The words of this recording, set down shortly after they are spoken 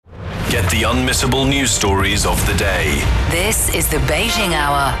Get the unmissable news stories of the day. This is the Beijing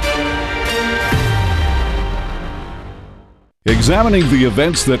Hour. Examining the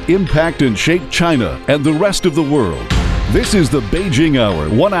events that impact and shape China and the rest of the world. This is the Beijing Hour,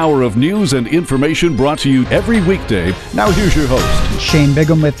 1 hour of news and information brought to you every weekday. Now here's your host, Shane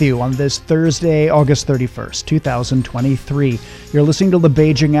Bigham, with you on this Thursday, August 31st, 2023. You're listening to the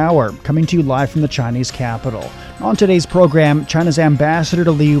Beijing Hour, coming to you live from the Chinese capital. On today's program, China's ambassador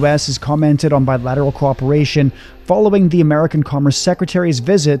to the U.S. has commented on bilateral cooperation following the American Commerce Secretary's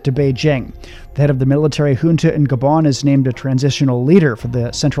visit to Beijing. The head of the military junta in Gabon is named a transitional leader for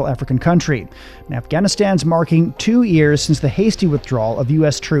the Central African country. And Afghanistan's marking 2 years since the hasty withdrawal of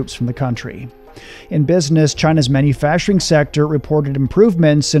U.S. troops from the country. In business, China's manufacturing sector reported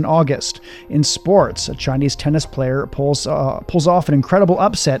improvements in August. In sports, a Chinese tennis player pulls off an incredible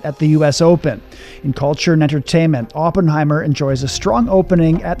upset at the U.S. Open. In culture and entertainment, Oppenheimer enjoys a strong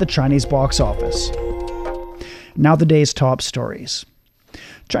opening at the Chinese box office. Now the day's top stories.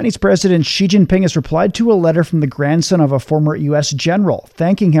 Chinese President Xi Jinping has replied to a letter from the grandson of a former U.S. general,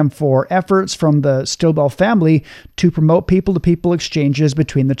 thanking him for efforts from the Stilwell family to promote people-to-people exchanges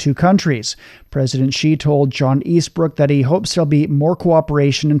between the two countries. President Xi told John Easterbrook that he hopes there'll be more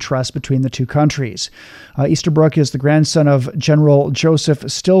cooperation and trust between the two countries. Easterbrook is the grandson of General Joseph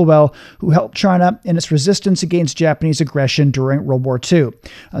Stilwell, who helped China in its resistance against Japanese aggression during World War II.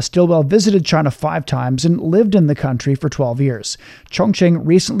 Stilwell visited China 5 times and lived in the country for 12 years. Chongqing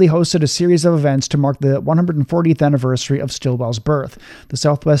recently hosted a series of events to mark the 140th anniversary of Stilwell's birth. The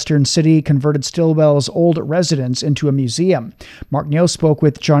southwestern city converted Stilwell's old residence into a museum. Mark Neal spoke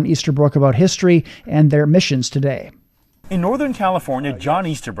with John Easterbrook about history and their missions today. In Northern California, John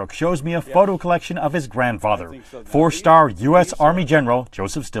Easterbrook shows me a photo collection of his grandfather, 4-star U.S. Army General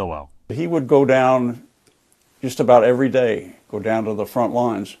Joseph Stilwell. He would go down just about every day, go down to the front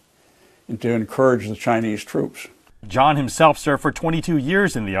lines and to encourage the Chinese troops. John himself served for 22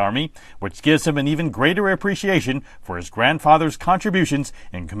 years in the Army, which gives him an even greater appreciation for his grandfather's contributions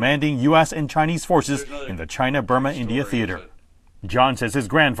in commanding U.S. and Chinese forces in the China-Burma-India theater. John says his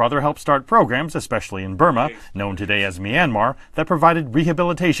grandfather helped start programs, especially in Burma, known today as Myanmar, that provided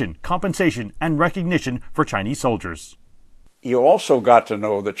rehabilitation, compensation, and recognition for Chinese soldiers. You also got to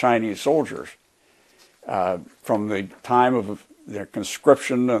know the Chinese soldiers from the time of their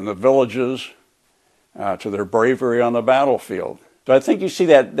conscription in the villages to their bravery on the battlefield. So I think you see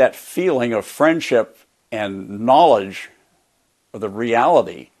that feeling of friendship and knowledge of the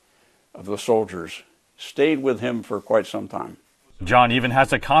reality of the soldiers stayed with him for quite some time. John even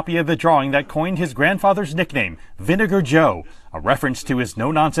has a copy of the drawing that coined his grandfather's nickname, Vinegar Joe, a reference to his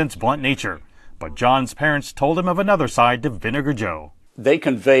no-nonsense, blunt nature. But John's parents told him of another side to Vinegar Joe. They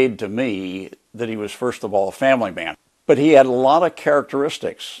conveyed to me that he was, first of all, a family man. But he had a lot of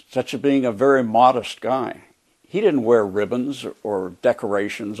characteristics, such as being a very modest guy. He didn't wear ribbons or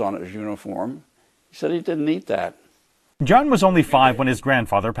decorations on his uniform. He said he didn't need that. John was only 5 when his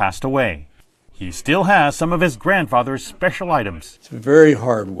grandfather passed away. He still has some of his grandfather's special items. It's very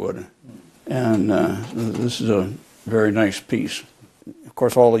hardwood, and this is a very nice piece. Of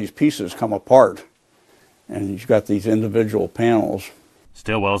course, all these pieces come apart, and you've got these individual panels.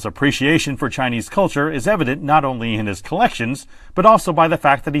 Stilwell's appreciation for Chinese culture is evident not only in his collections, but also by the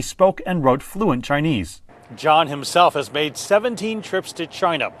fact that he spoke and wrote fluent Chinese. John himself has made 17 trips to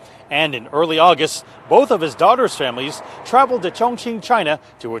China, and in early August, both of his daughters' families traveled to Chongqing, China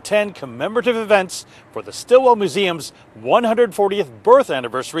to attend commemorative events for the Stilwell Museum's 140th birth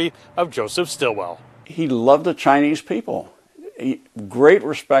anniversary of Joseph Stilwell. He loved the Chinese people. Great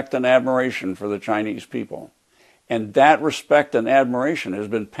respect and admiration for the Chinese people. And that respect and admiration has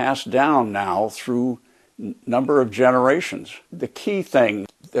been passed down now through a number of generations. The key thing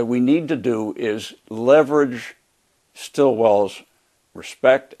that we need to do is leverage Stilwell's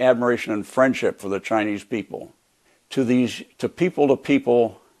respect, admiration, and friendship for the Chinese people to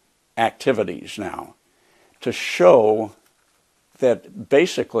people-to-people activities now, to show that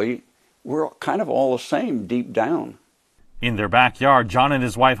basically we're kind of all the same deep down. In their backyard, John and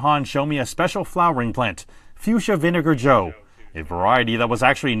his wife Han show me a special flowering plant, Fuchsia Vinegar Joe, a variety that was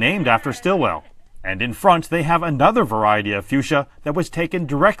actually named after Stilwell. And in front, they have another variety of fuchsia that was taken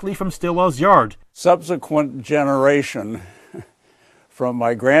directly from Stilwell's yard. Subsequent generation from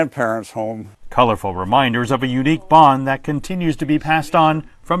my grandparents' home. Colorful reminders of a unique bond that continues to be passed on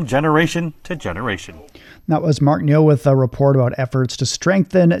from generation to generation. That was Mark Neal with a report about efforts to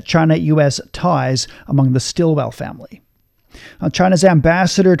strengthen China-U.S. ties among the Stilwell family. China's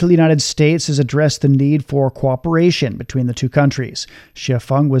ambassador to the United States has addressed the need for cooperation between the two countries. Xie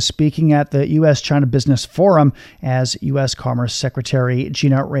Feng was speaking at the U.S.-China Business Forum as U.S. Commerce Secretary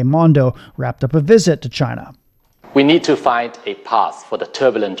Gina Raimondo wrapped up a visit to China. We need to find a path for the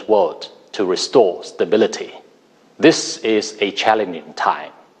turbulent world to restore stability. This is a challenging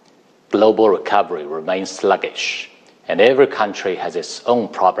time. Global recovery remains sluggish, and every country has its own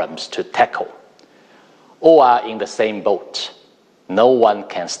problems to tackle. All are in the same boat. No one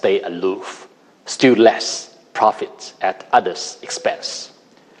can stay aloof, still less profit at others' expense.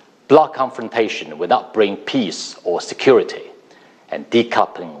 Bloc confrontation will not bring peace or security, and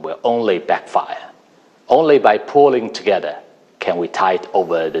decoupling will only backfire. Only by pulling together can we tide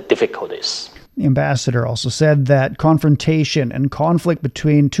over the difficulties. The ambassador also said that confrontation and conflict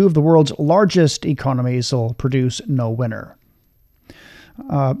between two of the world's largest economies will produce no winner.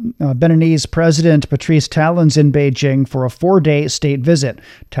 Beninese President Patrice Talon's in Beijing for a 4-day state visit.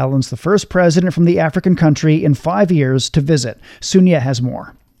 Talon's the first president from the African country in 5 years to visit. Sunya has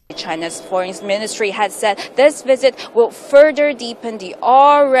more. China's foreign ministry has said this visit will further deepen the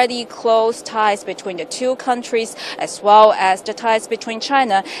already close ties between the two countries, as well as the ties between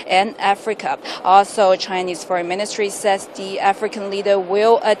China and Africa. Also, Chinese foreign ministry says the African leader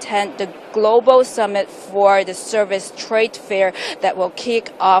will attend the global summit for the service trade fair that will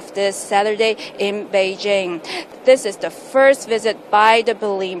kick off this Saturday in Beijing. This is the first visit by the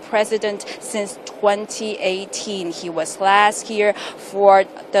Benin president since 2018. He was last here for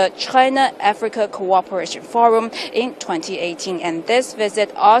the China-Africa Cooperation Forum in 2018. And this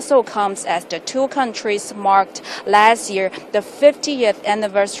visit also comes as the two countries marked last year the 50th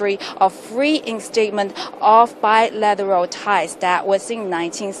anniversary of free instatement of bilateral ties. That was in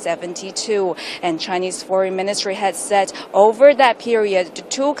 1972. And Chinese Foreign Ministry had said over that period, the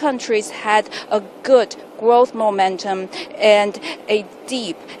two countries had a good growth momentum and a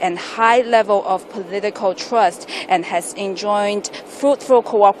deep and high level of political trust, and has enjoyed fruitful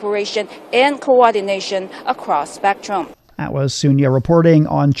cooperation and coordination across spectrum. That was Sunya reporting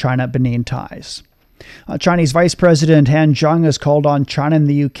on China-Benin ties. Chinese Vice President Han Zheng has called on China and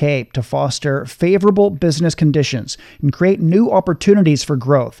the UK to foster favorable business conditions and create new opportunities for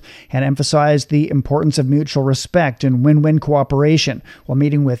growth, and emphasized the importance of mutual respect and win-win cooperation while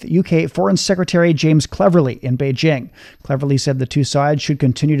meeting with UK Foreign Secretary James Cleverly in Beijing. Cleverly said the two sides should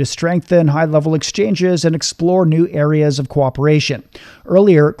continue to strengthen high-level exchanges and explore new areas of cooperation.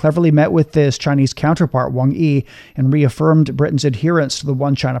 Earlier, Cleverly met with his Chinese counterpart Wang Yi and reaffirmed Britain's adherence to the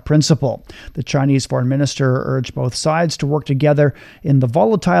One China principle. The Chinese Foreign Minister urged both sides to work together in the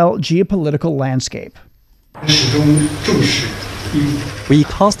volatile geopolitical landscape. We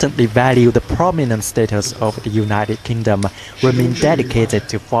constantly value the prominent status of the United Kingdom, remain dedicated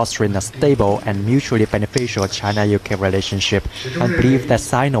to fostering a stable and mutually beneficial China-UK relationship, and believe that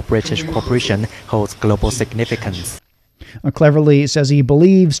Sino-British cooperation holds global significance. Cleverly says he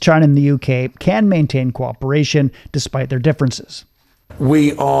believes China and the UK can maintain cooperation despite their differences.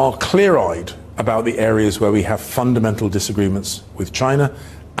 We are clear-eyed about the areas where we have fundamental disagreements with China,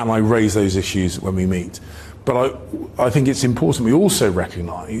 and I raise those issues when we meet. But I think it's important we also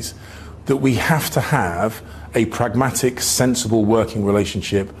recognise that we have to have a pragmatic, sensible working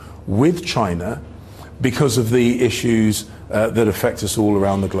relationship with China because of the issues that affect us all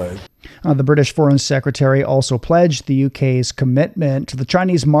around the globe. The British Foreign Secretary also pledged the UK's commitment to the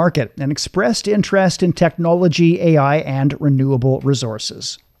Chinese market and expressed interest in technology, AI, and renewable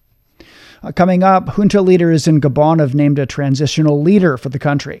resources. Coming up, junta leaders in Gabon have named a transitional leader for the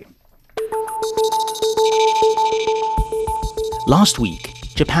country. Last week,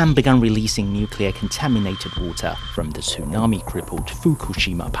 Japan began releasing nuclear-contaminated water from the tsunami-crippled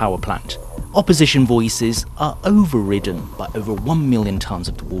Fukushima power plant. Opposition voices are overridden by over 1 million tons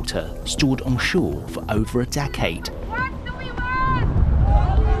of the water stored on shore for over a decade.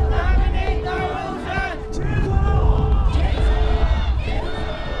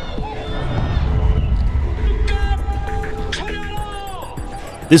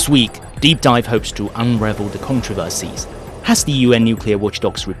 This week, Deep Dive hopes to unravel the controversies. Has the UN Nuclear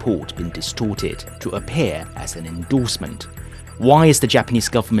Watchdog's report been distorted to appear as an endorsement? Why is the Japanese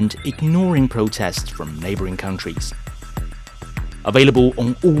government ignoring protests from neighboring countries? Available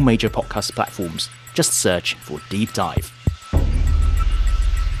on all major podcast platforms. Just search for Deep Dive.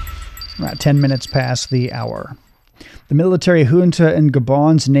 10 minutes past the hour. The military junta in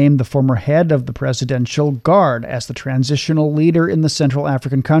Gabon's named the former head of the Presidential Guard as the transitional leader in the Central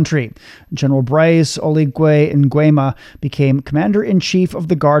African country. General Brice Oligui Nguema became commander-in-chief of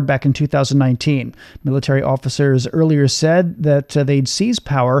the Guard back in 2019. Military officers earlier said that they'd seize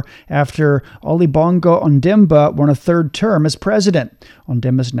power after Olibongo Ondimba won a third term as president.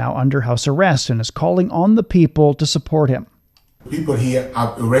 Ondimba is now under house arrest and is calling on the people to support him. People here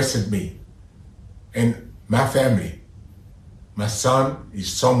have arrested me and my family. My son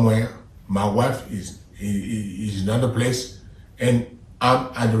is somewhere, my wife is in another place, and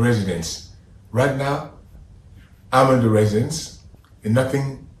I'm at the residence. Right now, I'm at the residence and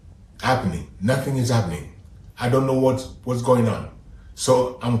nothing happening. Nothing is happening. I don't know what's going on.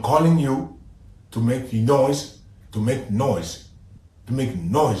 So I'm calling you to make noise,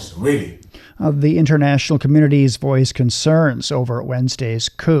 really. The international community's voiced concerns over Wednesday's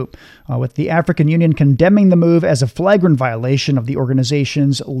coup, with the African Union condemning the move as a flagrant violation of the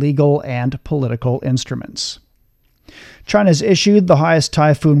organization's legal and political instruments. China's issued the highest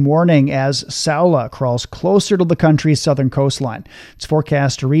typhoon warning as Saola crawls closer to the country's southern coastline. It's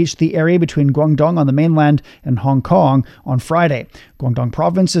forecast to reach the area between Guangdong on the mainland and Hong Kong on Friday. Guangdong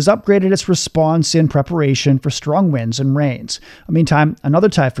province has upgraded its response in preparation for strong winds and rains. Meantime, another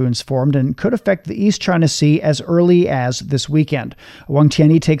typhoon's formed and could affect the East China Sea as early as this weekend. Wang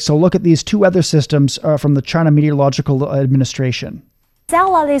Tianyi takes a look at these two weather systems from the China Meteorological Administration.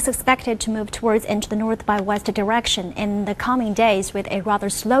 Saola is expected to move towards into the north by west direction in the coming days with a rather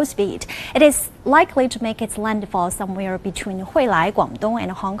slow speed. It is likely to make its landfall somewhere between Huilai, Guangdong,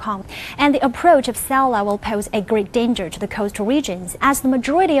 and Hong Kong. And the approach of Saola will pose a great danger to the coastal regions, as the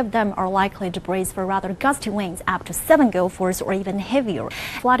majority of them are likely to brace for rather gusty winds up to 7 gale force or even heavier.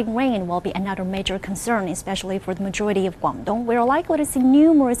 Flooding rain will be another major concern, especially for the majority of Guangdong. We are likely to see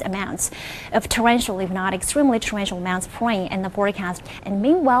numerous amounts of torrential, if not extremely torrential amounts of rain in the forecast. And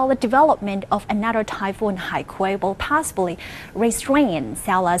meanwhile, the development of another typhoon Haikui will possibly restrain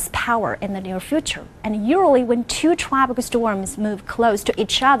Saola's power in the near future. And usually when two tropical storms move close to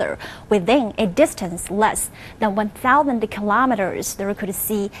each other within a distance less than 1,000 kilometers, there could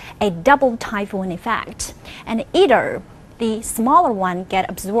see a double typhoon effect. And either the smaller one get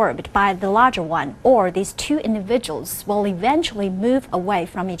absorbed by the larger one, or these two individuals will eventually move away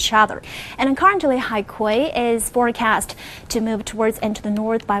from each other. And currently, Haikui is forecast to move towards into the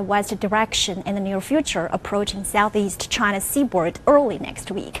north by west direction in the near future, approaching southeast China seaboard early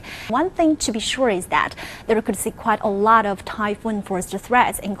next week. One thing to be sure is that there could see quite a lot of typhoon-force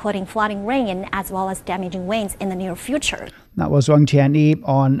threats, including flooding rain as well as damaging winds in the near future. That was Wang Tianyi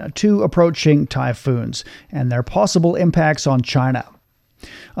on two approaching typhoons and their possible impacts on China.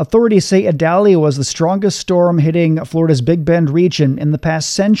 Authorities say Idalia was the strongest storm hitting Florida's Big Bend region in the past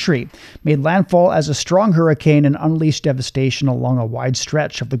century, made landfall as a strong hurricane and unleashed devastation along a wide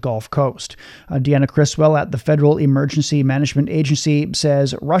stretch of the Gulf Coast. Deanna Criswell at the Federal Emergency Management Agency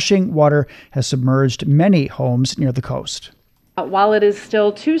says rushing water has submerged many homes near the coast. While it is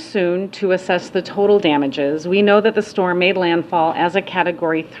still too soon to assess the total damages, we know that the storm made landfall as a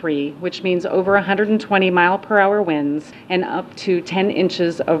Category 3, which means over 120 mile-per-hour winds and up to 10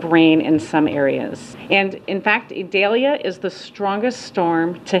 inches of rain in some areas. And in fact, Idalia is the strongest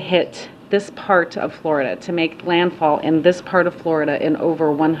storm to hit this part of Florida, to make landfall in this part of Florida in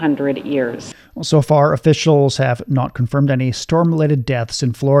over 100 years. Well, so far, officials have not confirmed any storm-related deaths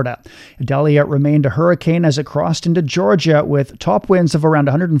in Florida. Idalia remained a hurricane as it crossed into Georgia with top winds of around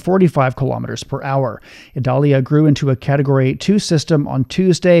 145 kilometers per hour. Idalia grew into a Category 2 system on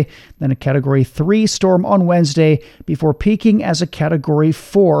Tuesday, then a Category 3 storm on Wednesday, before peaking as a Category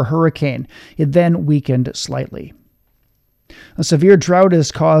 4 hurricane. It then weakened slightly. A severe drought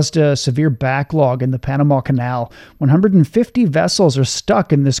has caused a severe backlog in the Panama Canal. 150 vessels are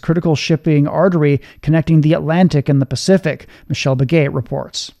stuck in this critical shipping artery connecting the Atlantic and the Pacific. Michelle Begay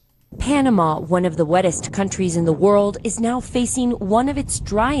reports. Panama, one of the wettest countries in the world, is now facing one of its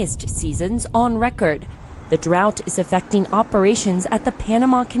driest seasons on record. The drought is affecting operations at the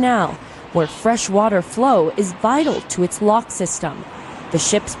Panama Canal, where freshwater flow is vital to its lock system. The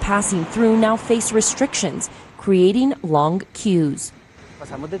ships passing through now face restrictions, creating long queues.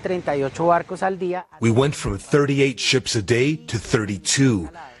 We went from 38 ships a day to 32,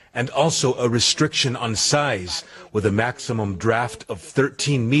 and also a restriction on size, with a maximum draft of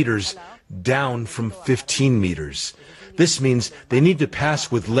 13 meters down from 15 meters. This means they need to pass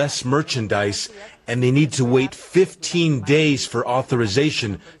with less merchandise, and they need to wait 15 days for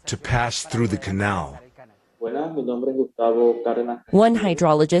authorization to pass through the canal. One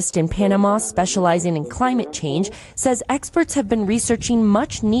hydrologist in Panama specializing in climate change says experts have been researching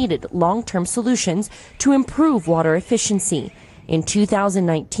much needed long-term solutions to improve water efficiency. In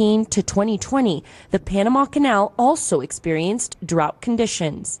 2019 to 2020, the Panama Canal also experienced drought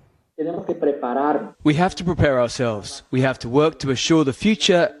conditions. We have to prepare ourselves. We have to work to assure the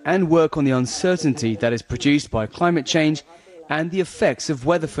future and work on the uncertainty that is produced by climate change and the effects of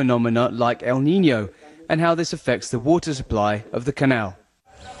weather phenomena like El Nino, and how this affects the water supply of the canal.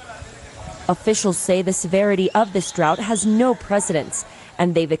 Officials say the severity of this drought has no precedence,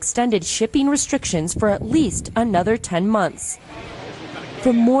 and they've extended shipping restrictions for at least another 10 months.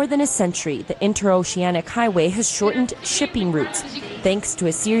 For more than a century, the interoceanic highway has shortened shipping routes thanks to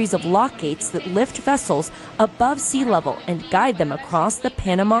a series of lock gates that lift vessels above sea level and guide them across the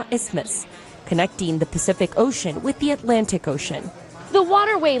Panama Isthmus, connecting the Pacific Ocean with the Atlantic Ocean. The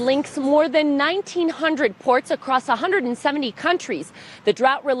waterway links more than 1,900 ports across 170 countries. The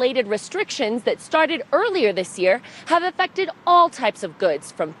drought-related restrictions that started earlier this year have affected all types of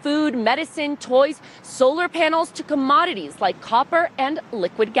goods, from food, medicine, toys, solar panels to commodities like copper and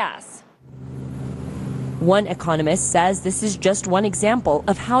liquid gas. One economist says this is just one example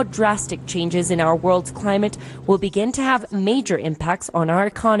of how drastic changes in our world's climate will begin to have major impacts on our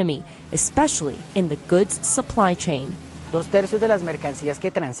economy, especially in the goods supply chain. 2/3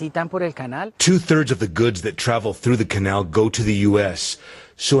 of the goods that travel through the canal go to the U.S.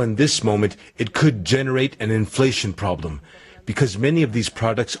 So in this moment, it could generate an inflation problem because many of these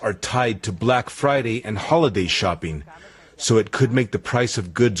products are tied to Black Friday and holiday shopping. So it could make the price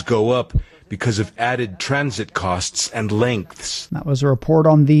of goods go up because of added transit costs and lengths. That was a report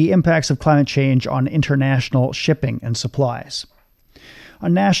on the impacts of climate change on international shipping and supplies. A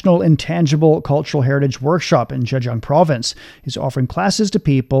National Intangible Cultural Heritage Workshop in Zhejiang Province is offering classes to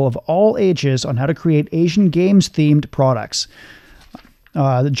people of all ages on how to create Asian Games-themed products.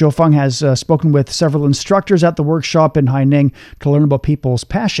 Zhou Feng has spoken with several instructors at the workshop in Haining to learn about people's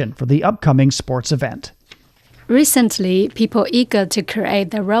passion for the upcoming sports event. Recently, people eager to create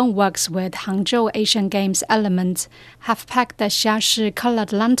their own works with Hangzhou Asian Games elements have packed the Xiashi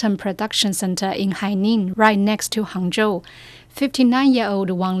Colored Lantern Production Center in Haining, right next to Hangzhou. 59-year-old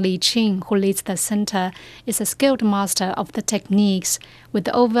Wang Liqing, who leads the center, is a skilled master of the techniques, with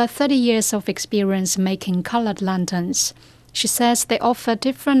over 30 years of experience making colored lanterns. She says they offer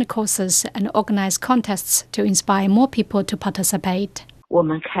different courses and organize contests to inspire more people to participate.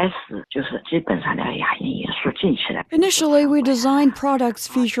 Initially, we designed products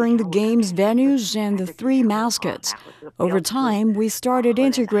featuring the game's venues and the 3 mascots. Over time, we started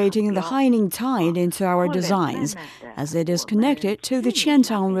integrating the Haining Tide into our designs, as it is connected to the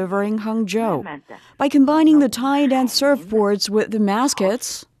Qiantang River in Hangzhou. By combining the tide and surfboards with the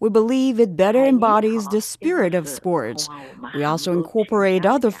mascots, we believe it better embodies the spirit of sports. We also incorporate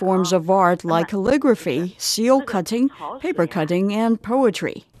other forms of art like calligraphy, seal cutting, paper cutting, and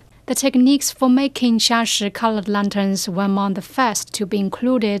poetry. The techniques for making Xiashi colored lanterns were among the first to be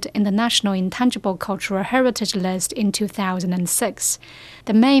included in the National Intangible Cultural Heritage List in 2006.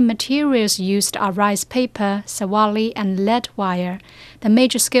 The main materials used are rice paper, sawali, and lead wire. The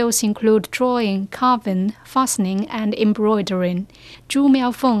major skills include drawing, carving, fastening, and embroidering. Zhu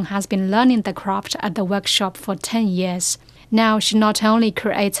Miaofeng has been learning the craft at the workshop for 10 years. Now she not only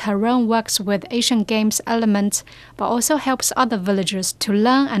creates her own works with Asian Games elements, but also helps other villagers to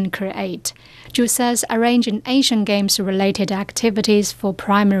learn and create. Zhu says arranging Asian Games-related activities for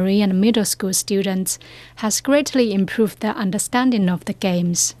primary and middle school students has greatly improved their understanding of the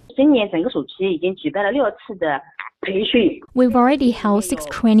games. We've already held 6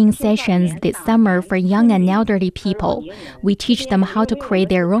 training sessions this summer for young and elderly people. We teach them how to create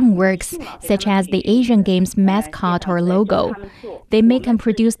their own works, such as the Asian Games mascot or logo. They make and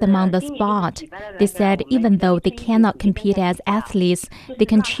produce them on the spot. They said even though they cannot compete as athletes, they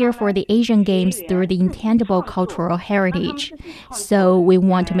can cheer for the Asian Games through the intangible cultural heritage. So we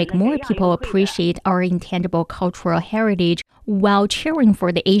want to make more people appreciate our intangible cultural heritage while cheering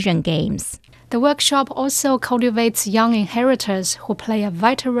for the Asian Games. The workshop also cultivates young inheritors who play a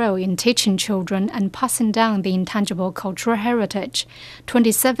vital role in teaching children and passing down the intangible cultural heritage.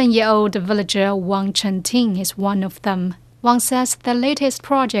 27-year-old villager Wang Chenting is one of them. Wang says the latest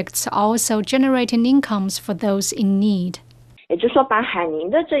projects are also generating incomes for those in need.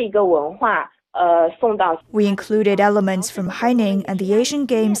 We included elements from Haining and the Asian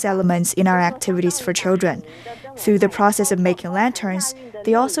Games elements in our activities for children. Through the process of making lanterns,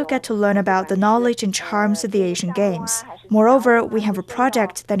 they also get to learn about the knowledge and charms of the Asian Games. Moreover, we have a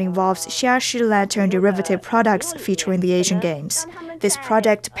project that involves Xiashi lantern derivative products featuring the Asian Games. This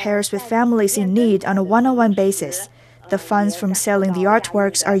project pairs with families in need on a one-on-one basis. The funds from selling the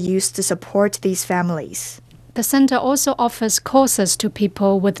artworks are used to support these families. The center also offers courses to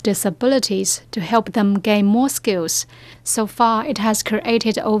people with disabilities to help them gain more skills. So far, it has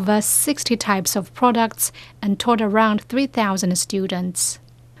created over 60 types of products and taught around 3,000 students.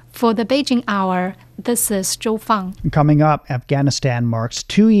 For the Beijing Hour, this is Zhou Fang. Coming up, Afghanistan marks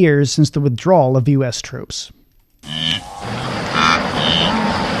 2 years since the withdrawal of U.S. troops.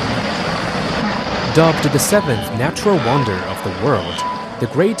 Dubbed the seventh natural wonder of the world, the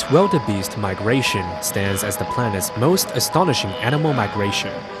Great Wildebeest Migration stands as the planet's most astonishing animal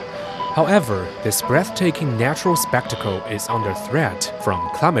migration. However, this breathtaking natural spectacle is under threat from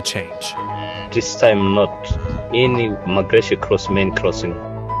climate change. This time not any migration cross main crossing.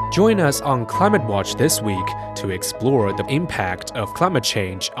 Join us on Climate Watch this week to explore the impact of climate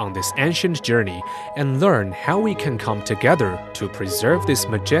change on this ancient journey and learn how we can come together to preserve this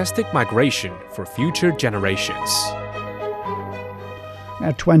majestic migration for future generations.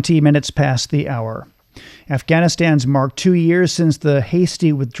 At 20 minutes past the hour. Afghanistan's marked 2 years since the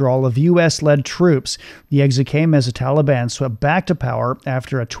hasty withdrawal of U.S.-led troops. The exit came as the Taliban swept back to power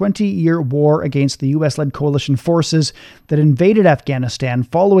after a 20-year war against the U.S.-led coalition forces that invaded Afghanistan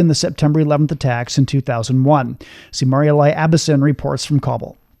following the September 11th attacks in 2001. Simarialai Abisin reports from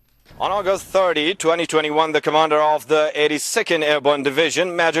Kabul. On August 30, 2021, the commander of the 82nd Airborne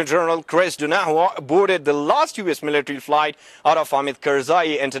Division, Major General Chris Dunahua, boarded the last U.S. military flight out of Hamid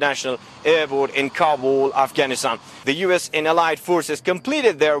Karzai International Airport in Kabul, Afghanistan. The U.S. and allied forces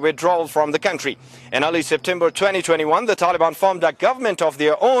completed their withdrawal from the country. In early September 2021, the Taliban formed a government of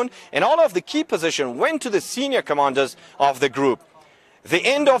their own, and all of the key positions went to the senior commanders of the group. The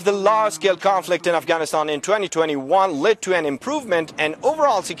end of the large-scale conflict in Afghanistan in 2021 led to an improvement in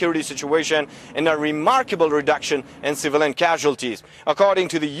overall security situation and a remarkable reduction in civilian casualties. According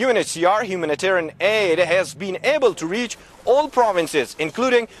to the UNHCR, humanitarian aid has been able to reach all provinces,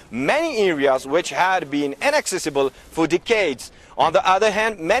 including many areas which had been inaccessible for decades. On the other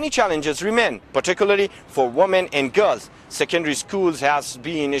hand, many challenges remain, particularly for women and girls. Secondary schools has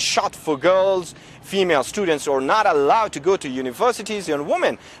been shut for girls. Female students are not allowed to go to universities, and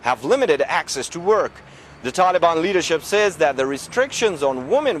women have limited access to work. The Taliban leadership says that the restrictions on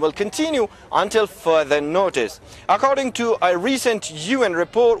women will continue until further notice. According to a recent UN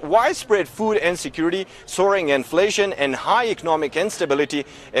report, widespread food insecurity, soaring inflation, and high economic instability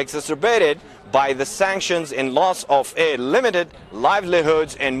exacerbated by the sanctions and loss of aid, limited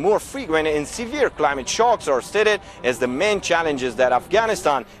livelihoods, and more frequent and severe climate shocks are stated as the main challenges that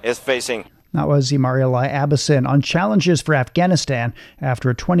Afghanistan is facing. That was Imarialai Abisin on challenges for Afghanistan after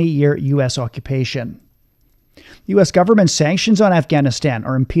a 20-year U.S. occupation. U.S. government sanctions on Afghanistan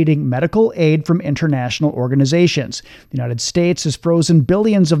are impeding medical aid from international organizations. The United States has frozen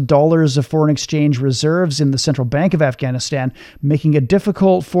billions of dollars of foreign exchange reserves in the Central Bank of Afghanistan, making it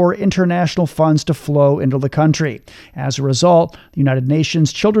difficult for international funds to flow into the country. As a result, the United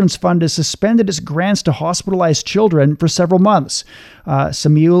Nations Children's Fund has suspended its grants to hospitalized children for several months.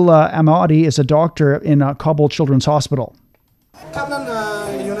 Samuel Amadi is a doctor in Kabul Children's Hospital.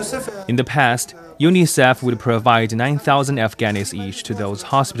 In the past, UNICEF would provide 9,000 Afghanis each to those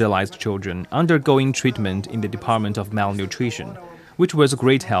hospitalized children undergoing treatment in the Department of Malnutrition, which was a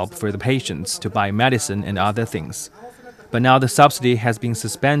great help for the patients to buy medicine and other things. But now the subsidy has been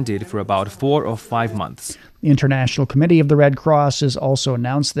suspended for about 4 or 5 months. The International Committee of the Red Cross has also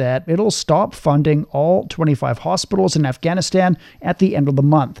announced that it'll stop funding all 25 hospitals in Afghanistan at the end of the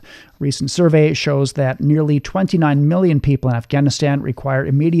month. A recent survey shows that nearly 29 million people in Afghanistan require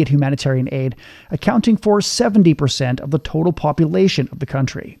immediate humanitarian aid, accounting for 70% of the total population of the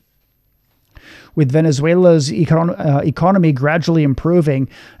country. With Venezuela's economy gradually improving,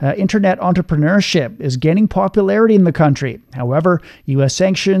 internet entrepreneurship is gaining popularity in the country. However, U.S.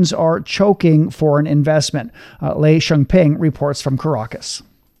 sanctions are choking foreign investment. Lei Shengping reports from Caracas.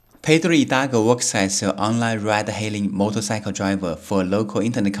 Pedro Hidalgo works as an online ride-hailing motorcycle driver for a local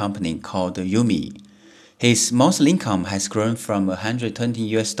internet company called Yumi. His monthly income has grown from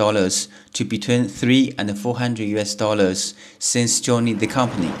 $120 to between $300 and $400 since joining the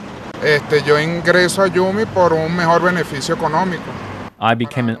company. Yo ingreso a Yumi por un mejor beneficio económico. I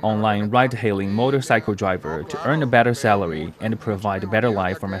became an online ride-hailing motorcycle driver to earn a better salary and provide a better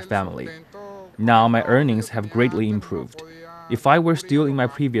life for my family. Now my earnings have greatly improved. If I were still in my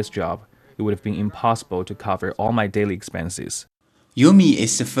previous job, it would have been impossible to cover all my daily expenses. Yumi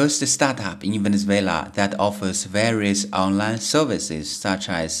is the first startup in Venezuela that offers various online services such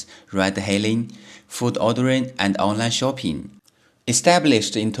as ride-hailing, food ordering, and online shopping.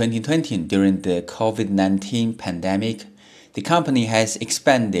 Established in 2020 during the COVID-19 pandemic, The company has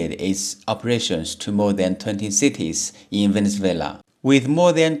expanded its operations to more than 20 cities in Venezuela, with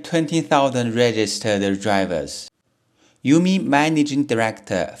more than 20,000 registered drivers. Yumi Managing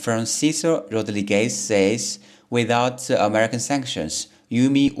Director Francisco Rodriguez says without the American sanctions,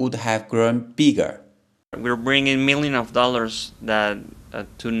 Yumi would have grown bigger. We're bringing millions of dollars that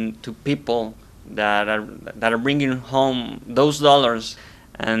to people that are bringing home those dollars,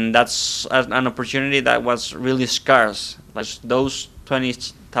 and that's an opportunity that was really scarce. Like those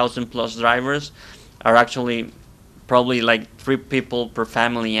 20,000 plus drivers are actually probably like 3 people per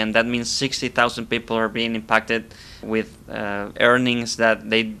family, and that means 60,000 people are being impacted with earnings that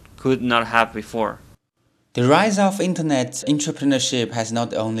they could not have before. The rise of internet entrepreneurship has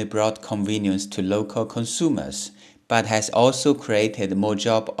not only brought convenience to local consumers, but has also created more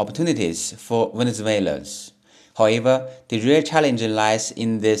job opportunities for Venezuelans. However, the real challenge lies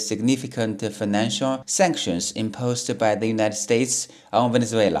in the significant financial sanctions imposed by the United States on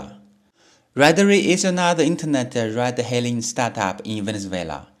Venezuela. Ridery is another internet ride-hailing startup in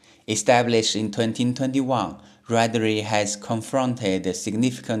Venezuela. Established in 2021, Ridery has confronted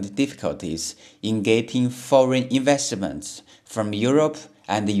significant difficulties in getting foreign investments from Europe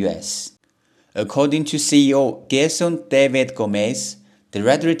and the US. According to CEO Gerson David Gomez, the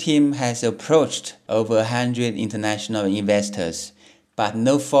Ridery team has approached over 100 international investors, but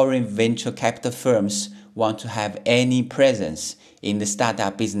no foreign venture capital firms want to have any presence in the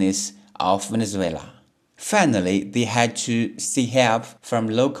startup business of Venezuela. Finally, they had to seek help from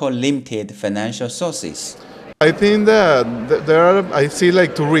local limited financial sources. I think that I see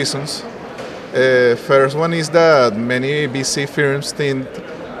like 2 reasons. First one is that many VC firms think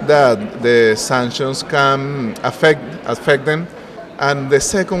that the sanctions can affect them. And the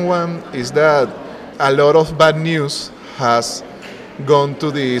second one is that a lot of bad news has gone to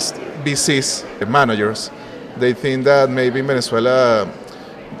these VCs managers. They think that maybe in Venezuela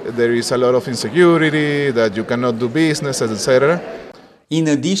there is a lot of insecurity, that you cannot do business, etc. In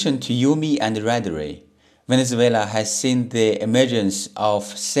addition to Yumi and Ridery, Venezuela has seen the emergence of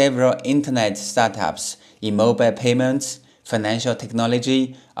several internet startups in mobile payments, financial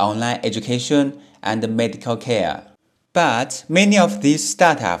technology, online education, and medical care. But many of these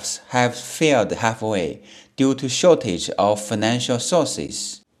startups have failed halfway due to shortage of financial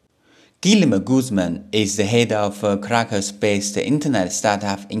sources. Guillermo Guzman is the head of a Caracas-based internet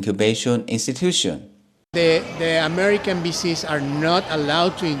startup incubation institution. The American VCs are not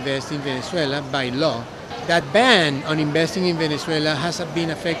allowed to invest in Venezuela by law. That ban on investing in Venezuela has been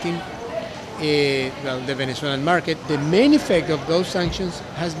affecting the Venezuelan market. The main effect of those sanctions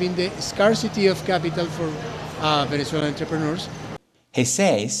has been the scarcity of capital for Venezuelan entrepreneurs. He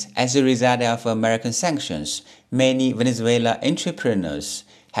says, as a result of American sanctions, many Venezuelan entrepreneurs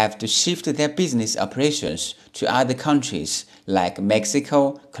have to shift their business operations to other countries like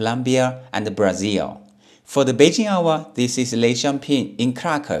Mexico, Colombia, and Brazil. For the Beijing Hour, this is Lei Xiangping in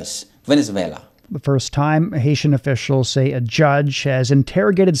Caracas, Venezuela. The first time, Haitian officials say a judge has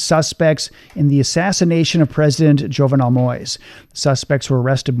interrogated suspects in the assassination of President Jovenel Moïse. The suspects were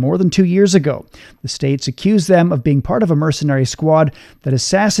arrested more than 2 years ago. The states accused them of being part of a mercenary squad that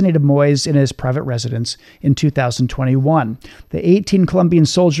assassinated Moïse in his private residence in 2021. The 18 Colombian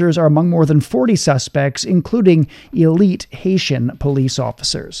soldiers are among more than 40 suspects, including elite Haitian police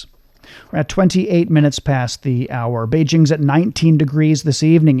officers. We're at 28 minutes past the hour. Beijing's at 19 degrees this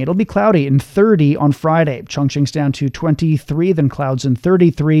evening. It'll be cloudy and 30 on Friday. Chongqing's down to 23, then clouds and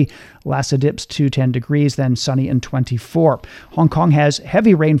 33. Lhasa dips to 10 degrees, then sunny and 24. Hong Kong has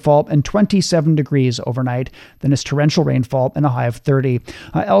heavy rainfall and 27 degrees overnight. Then it's torrential rainfall and a high of 30.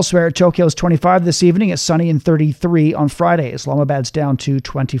 Elsewhere, Tokyo's 25 this evening. It's sunny and 33 on Friday. Islamabad's down to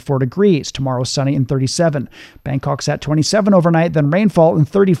 24 degrees. Tomorrow, sunny and 37. Bangkok's at 27 overnight, then rainfall and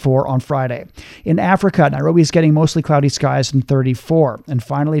 34 on Friday. In Africa, Nairobi's getting mostly cloudy skies and 34. And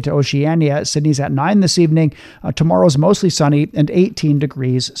finally to Oceania, Sydney's at 9 this evening. Tomorrow's mostly sunny and 18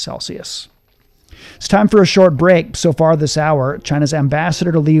 degrees Celsius. It's time for a short break. So far this hour, China's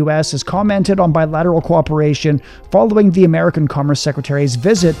ambassador to the U.S. has commented on bilateral cooperation following the American Commerce Secretary's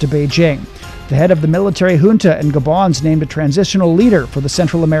visit to Beijing. The head of the military junta in Gabon's named a transitional leader for the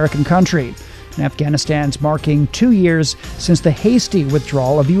Central American country. And Afghanistan's marking 2 years since the hasty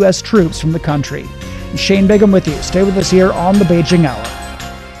withdrawal of U.S. troops from the country. Shane Bigham with you. Stay with us here on the Beijing Hour.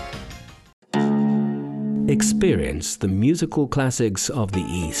 Experience the musical classics of the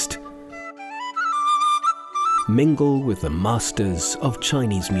East. Mingle with the masters of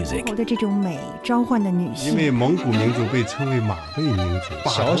Chinese music.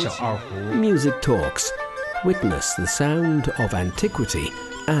 Music talks. Witness the sound of antiquity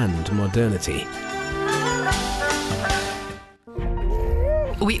and modernity.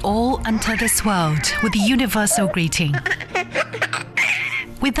 We all enter this world with the universal greeting.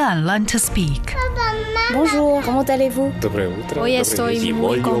 We then learn to speak. Bonjour, comment allez-vous? Hoy estoy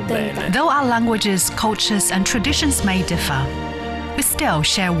muy contenta. Though our languages, cultures, and traditions may differ, we still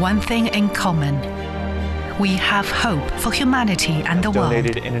share one thing in common. We have hope for humanity and the world.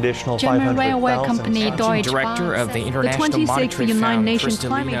 German railway company Deutsche Director of the Bahn, International the 26th United Nations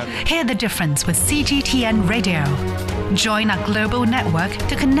Climate. Hear the difference with CGTN Radio. Join our global network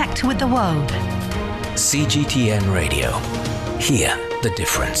to connect with the world. CGTN Radio. Hear the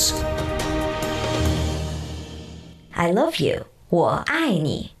difference. I love you. 我爱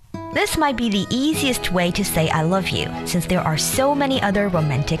你. This might be the easiest way to say I love you, since there are so many other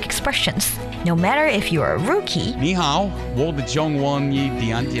romantic expressions. No matter if you're a rookie 你好，我的中文一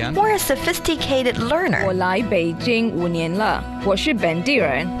点点 or a sophisticated learner, 我来北京5年了，我是本地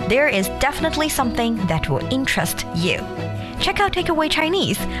人。 there is definitely something that will interest you. Check out Takeaway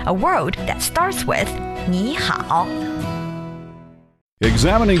Chinese, a word that starts with 你好.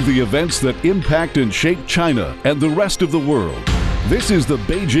 Examining the events that impact and shape China and the rest of the world. This is the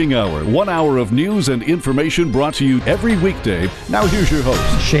Beijing Hour, 1 hour of news and information brought to you every weekday. Now here's your host,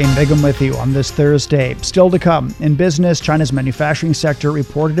 Shane Bigham with you on this Thursday. Still to come. In business, China's manufacturing sector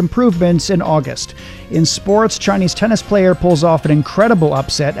reported improvements in August. In sports, Chinese tennis player pulls off an incredible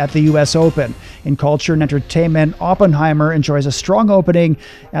upset at the U.S. Open. In culture and entertainment, Oppenheimer enjoys a strong opening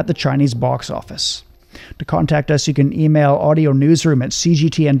at the Chinese box office. To contact us, you can email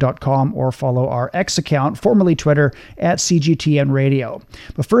audionewsroom@cgtn.com or follow our X account, formerly Twitter, @CGTN Radio.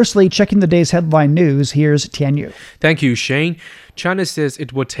 But firstly, checking the day's headline news, here's Tianyu. Thank you, Shane. China says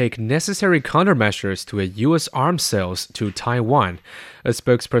it will take necessary countermeasures to a U.S. arms sales to Taiwan. A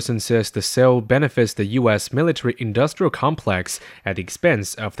spokesperson says the sale benefits the U.S. military-industrial complex at the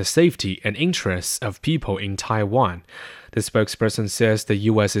expense of the safety and interests of people in Taiwan. The spokesperson says the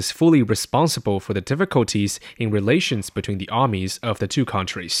U.S. is fully responsible for the difficulties in relations between the armies of the two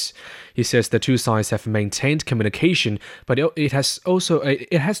countries. He says the two sides have maintained communication, but it has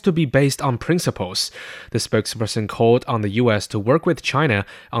to be based on principles. The spokesperson called on the U.S. to work with China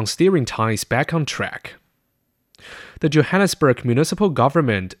on steering ties back on track. The Johannesburg municipal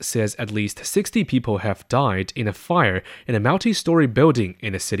government says at least 60 people have died in a fire in a multi-story building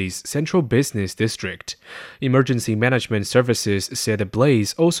in the city's central business district. Emergency management services said the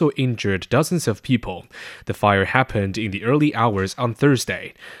blaze also injured dozens of people. The fire happened in the early hours on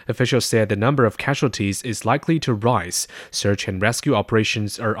Thursday. Officials said the number of casualties is likely to rise. Search and rescue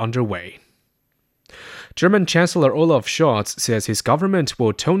operations are underway. German Chancellor Olaf Scholz says his government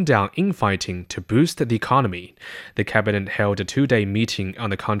will tone down infighting to boost the economy. The cabinet held a 2-day meeting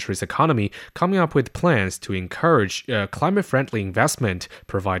on the country's economy, coming up with plans to encourage climate-friendly investment,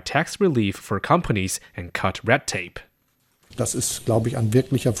 provide tax relief for companies, and cut red tape. Das ist, glaube ich, ein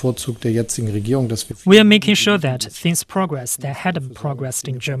wirklicher Vorzug der jetzigen Regierung, dass wir We are making sure that things progress that hadn't progressed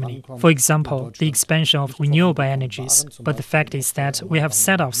in Germany. For example, the expansion of renewable energies. But the fact is that we have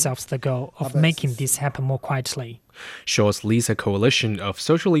set ourselves the goal of making this happen more quietly. Scholz leads a coalition of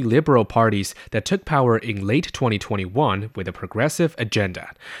socially liberal parties that took power in late 2021 with a progressive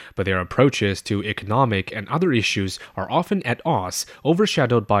agenda. But their approaches to economic and other issues are often at odds,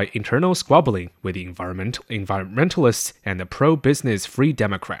 overshadowed by internal squabbling with the environmentalists and the pro-business Free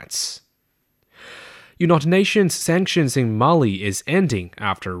Democrats. United Nations sanctions in Mali is ending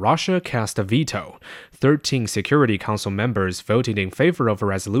after Russia cast a veto. 13 Security Council members voted in favor of a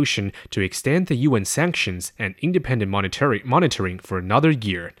resolution to extend the UN sanctions and independent monitoring for another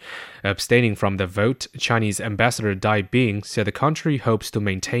year. Abstaining from the vote, Chinese Ambassador Dai Bing said the country hopes to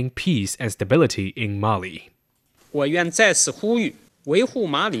maintain peace and stability in Mali. 我愿在此呼吁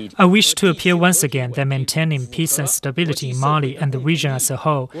I wish to appeal once again that maintaining peace and stability in Mali and the region as a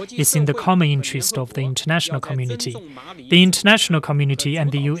whole is in the common interest of the international community. The international community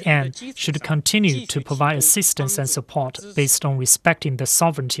and the UN should continue to provide assistance and support based on respecting the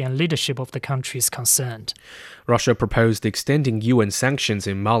sovereignty and leadership of the countries concerned. Russia proposed extending UN sanctions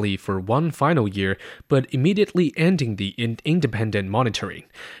in Mali for one final year, but immediately ending the independent monitoring.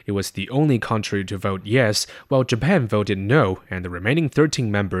 It was the only country to vote yes, while Japan voted no, and the remaining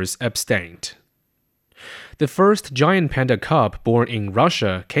 13 members abstained. The first giant panda cub born in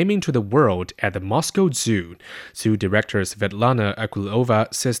Russia came into the world at the Moscow Zoo. Zoo director Svetlana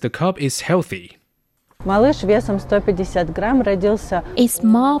Akulova says the cub is healthy. Малыш весом 150 грамм родился. A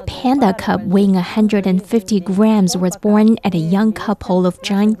small panda cub weighing 150 grams was born at a young couple of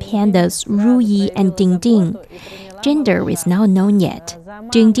giant pandas, Ruyi and Ding Ding. gender is not known yet.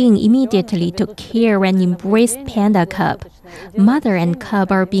 Ding immediately took care and embraced Panda Cub. Mother and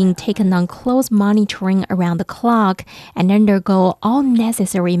cub are being taken on close monitoring around the clock and undergo all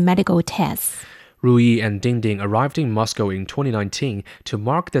necessary medical tests. Rui and Ding arrived in Moscow in 2019 to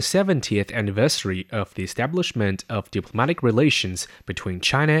mark the 70th anniversary of the establishment of diplomatic relations between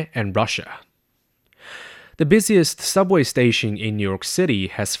China and Russia. The busiest subway station in New York City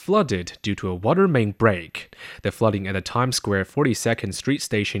has flooded due to a water main break. The flooding at the Times Square 42nd Street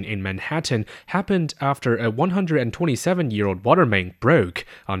station in Manhattan happened after a 127-year-old water main broke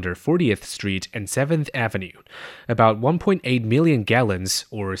under 40th Street and 7th Avenue. About 1.8 million gallons,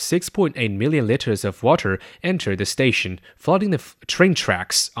 or 6.8 million liters of water entered the station, flooding the train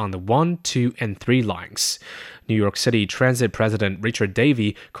tracks on the 1, 2, and 3 lines. New York City Transit President Richard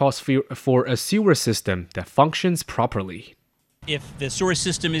Davey calls for a sewer system that functions properly. If the sewer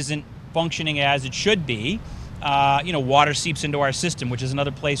system isn't functioning as it should be, water seeps into our system, which is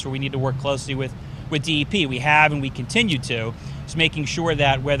another place where we need to work closely with DEP. We have and we continue to. It's making sure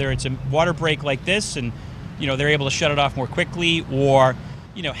that whether it's a water break like this and they're able to shut it off more quickly, or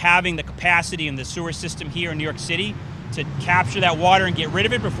having the capacity in the sewer system here in New York City to capture that water and get rid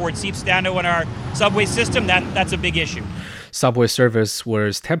of it before it seeps down to our subway system, that's a big issue. Subway service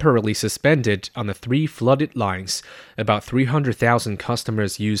was temporarily suspended on the 3 flooded lines. About 300,000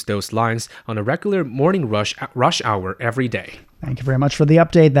 customers use those lines on a regular morning rush hour every day. Thank you very much for the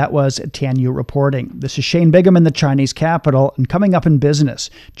update. That was Tianyu reporting. This is Shane Bigham in the Chinese capital, and coming up in business,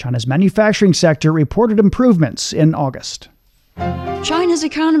 China's manufacturing sector reported improvements in August. China's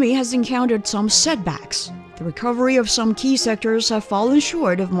economy has encountered some setbacks. The recovery of some key sectors have fallen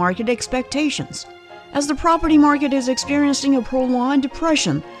short of market expectations. As the property market is experiencing a prolonged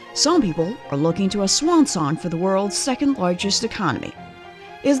depression, some people are looking to a swan song for the world's second largest economy.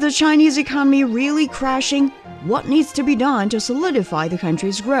 Is the Chinese economy really crashing? What needs to be done to solidify the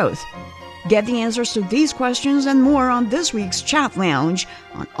country's growth? Get the answers to these questions and more on this week's Chat Lounge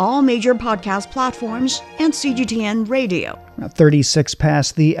on all major podcast platforms and CGTN Radio. 36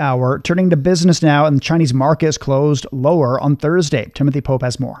 past the hour. Turning to business now, and the Chinese markets closed lower on Thursday. Timothy Pope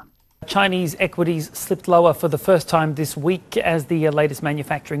has more. Chinese equities slipped lower for the first time this week as the latest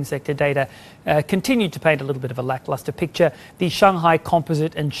manufacturing sector data continued to paint a little bit of a lackluster picture. The Shanghai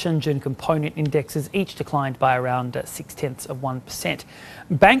Composite and Shenzhen Component Indexes each declined by around 0.6%.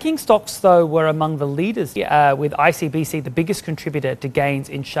 Banking stocks, though, were among the leaders, with ICBC the biggest contributor to gains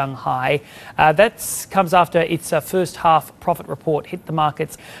in Shanghai. That comes after its first half profit report hit the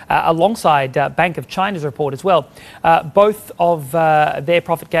markets alongside Bank of China's report as well. Both of their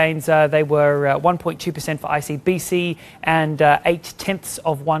profit gains, they were 1.2% for ICBC and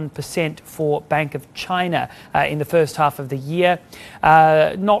 0.8% for Bank of China in the first half of the year.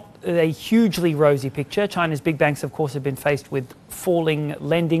 Not a hugely rosy picture. China's big banks, of course, have been faced with falling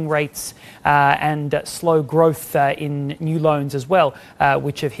lending rates and slow growth in new loans as well,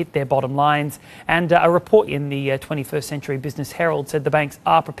 which have hit their bottom lines. And a report in the 21st Century Business Herald said the banks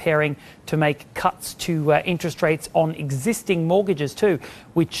are preparing to make cuts to interest rates on existing mortgages too,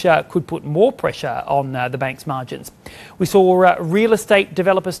 which could put more pressure on the bank's margins. We saw real estate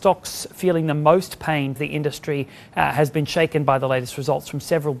developer stocks feeling the most pain. The industry has been shaken by the latest results from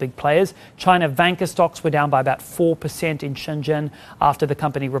several big players. China Vanke stocks were down by about 4% in Shenzhen after the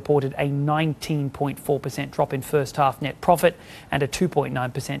company reported a 19.4% drop in first half net profit and a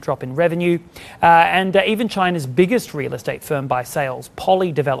 2.9% drop in revenue. And even China's biggest real estate firm by sales,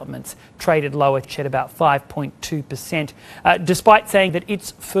 Poly Developments, traded lower, shed about 5.2%, despite saying that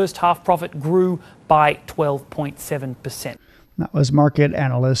its first half profit grew by 12.7%. That was market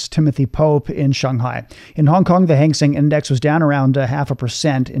analyst Timothy Pope in Shanghai. In Hong Kong, the Hang Seng Index was down around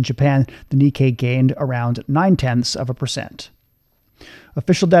 0.5%. In Japan, the Nikkei gained around 0.9%.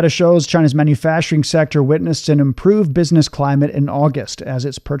 Official data shows China's manufacturing sector witnessed an improved business climate in August as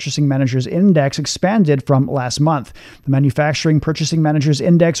its Purchasing Managers Index expanded from last month. The Manufacturing Purchasing Managers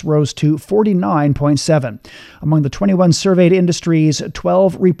Index rose to 49.7. Among the 21 surveyed industries,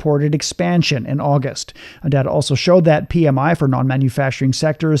 12 reported expansion in August. Data also showed that PMI for non-manufacturing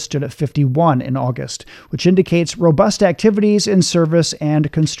sectors stood at 51 in August, which indicates robust activities in service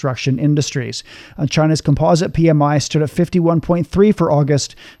and construction industries. China's composite PMI stood at 51.3 for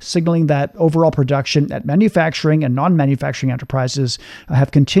August, signaling that overall production at manufacturing and non-manufacturing enterprises have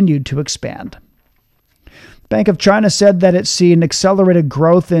continued to expand. Bank of China said that it's seen accelerated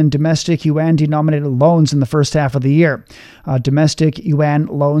growth in domestic yuan-denominated loans in the first half of the year. Domestic yuan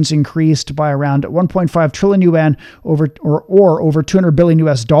loans increased by around 1.5 trillion yuan over 200 billion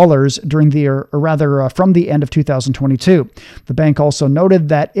US dollars during the year, or rather from the end of 2022. The bank also noted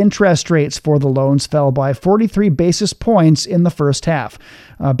that interest rates for the loans fell by 43 basis points in the first half.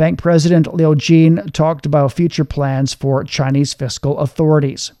 Bank President Liu Jin talked about future plans for Chinese fiscal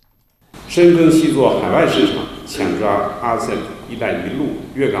authorities. We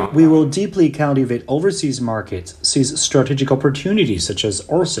will deeply cultivate overseas markets, seize strategic opportunities such as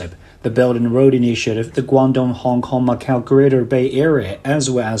RCEP, the Belt and Road Initiative, the Guangdong-Hong Kong-Macau Greater Bay Area, as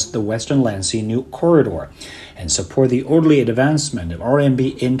well as the Western Land Sea New Corridor, and support the orderly advancement of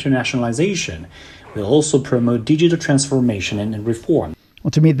RMB internationalization. We'll also promote digital transformation and reform. Well,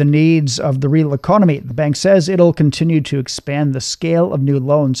 to meet the needs of the real economy, the bank says it'll continue to expand the scale of new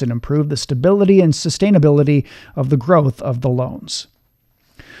loans and improve the stability and sustainability of the growth of the loans.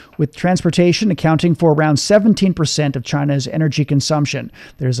 With transportation accounting for around 17% of China's energy consumption,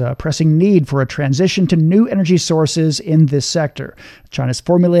 there's a pressing need for a transition to new energy sources in this sector. China's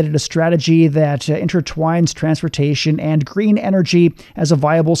formulated a strategy that intertwines transportation and green energy as a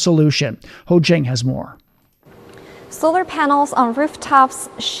viable solution. Ho Jing has more. Solar panels on rooftops,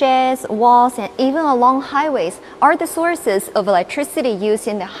 sheds, walls, and even along highways are the sources of electricity used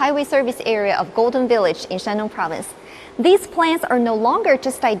in the highway service area of Golden Village in Shandong Province. These plans are no longer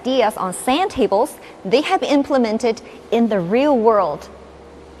just ideas on sand tables, they have been implemented in the real world.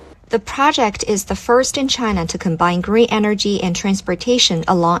 The project is the first in China to combine green energy and transportation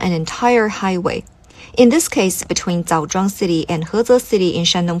along an entire highway. In this case, between Zaozhuang City and Heze City in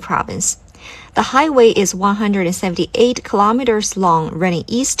Shandong Province. The highway is 178 kilometers long, running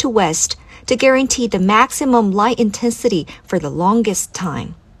east to west to guarantee the maximum light intensity for the longest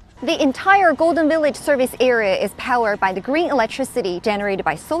time. The entire Golden Village service area is powered by the green electricity generated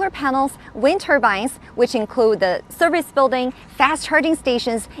by solar panels, wind turbines, which include the service building, fast charging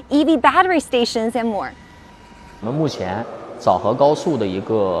stations, EV battery stations, and more.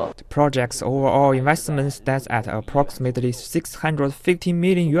 The project's overall investment stands at approximately 650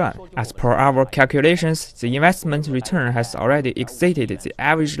 million yuan. As per our calculations, the investment return has already exceeded the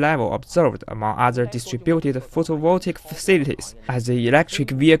average level observed among other distributed photovoltaic facilities. As the electric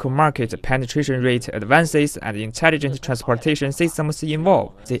vehicle market penetration rate advances and intelligent transportation systems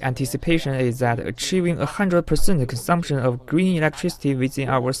evolve, the anticipation is that achieving 100% consumption of green electricity within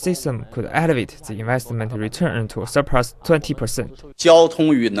our system could elevate the investment return to surpass 20%. The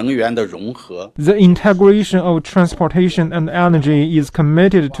integration of transportation and energy is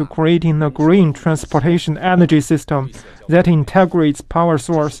committed to creating a green transportation energy system that integrates power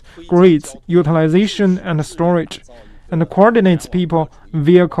source, grids, utilization, and storage, and coordinates people,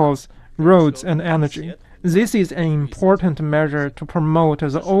 vehicles, roads, and energy. This is an important measure to promote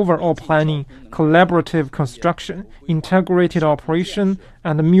the overall planning, collaborative construction, integrated operation,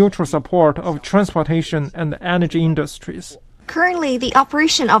 and mutual support of transportation and energy industries. Currently, the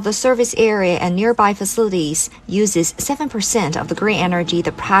operation of the service area and nearby facilities uses 7% of the green energy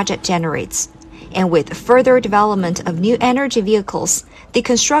the project generates. And with further development of new energy vehicles, the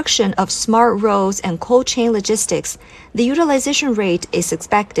construction of smart roads and cold chain logistics, the utilization rate is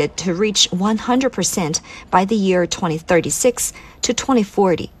expected to reach 100% by the year 2036 to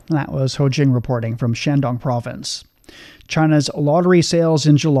 2040. That was Ho Jing reporting from Shandong Province. China's lottery sales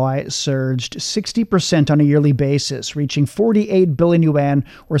in July surged 60% on a yearly basis, reaching 48 billion yuan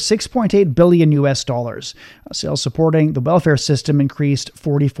or 6.8 billion US dollars. Sales supporting the welfare system increased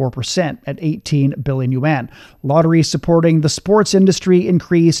 44% at 18 billion yuan. Lotteries supporting the sports industry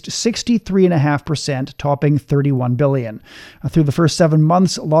increased 63.5%, topping 31 billion. Through the first 7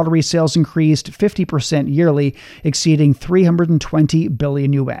 months, lottery sales increased 50% yearly, exceeding 320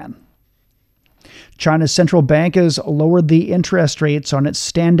 billion yuan. China's central bank has lowered the interest rates on its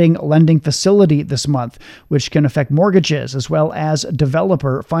standing lending facility this month, which can affect mortgages as well as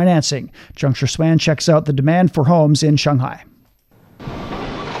developer financing. Zheng Shuan checks out the demand for homes in Shanghai.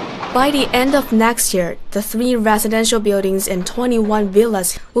 By the end of next year, the 3 residential buildings and 21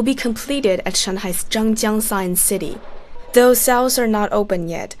 villas will be completed at Shanghai's Zhangjiang Science City. Though sales are not open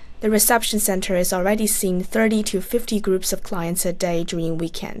yet, the reception center is already seeing 30 to 50 groups of clients a day during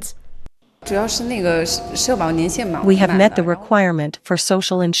weekends. We have met the requirement for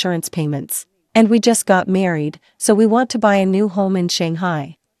social insurance payments. And we just got married, so we want to buy a new home in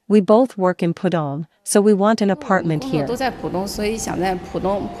Shanghai. We both work in Pudong, so we want an apartment here. The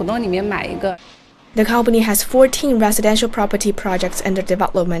company has 14 residential property projects under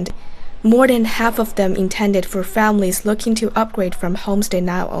development. more than half of them intended for families looking to upgrade from homes they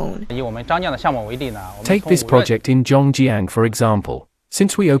now own. Take this project in Zhongjiang, for example.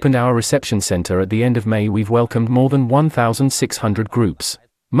 Since we opened our reception center at the end of May, we've welcomed more than 1,600 groups.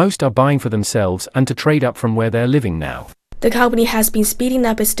 Most are buying for themselves and to trade up from where they're living now. The company has been speeding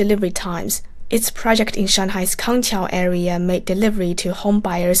up its delivery times. Its project in Shanghai's Kangqiao area made delivery to home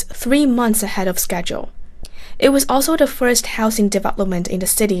buyers 3 months ahead of schedule. It was also the first housing development in the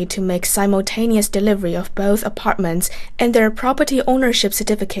city to make simultaneous delivery of both apartments and their property ownership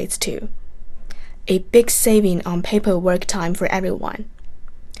certificates too. A big saving on paperwork time for everyone.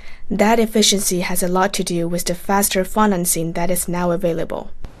 That efficiency has a lot to do with the faster financing that is now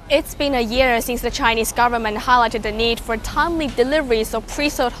available. It's been a year since the Chinese government highlighted the need for timely deliveries of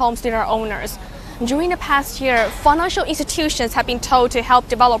pre-sold homes to their owners. During the past year, financial institutions have been told to help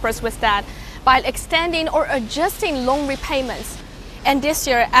developers with that by extending or adjusting loan repayments. And this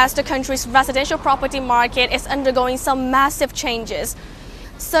year, as the country's residential property market is undergoing some massive changes,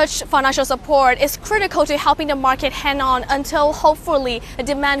 such financial support is critical to helping the market hang on until hopefully the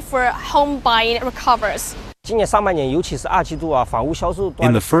demand for home buying recovers. In the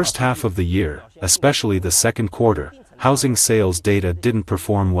first half of the year, especially the second quarter, housing sales data didn't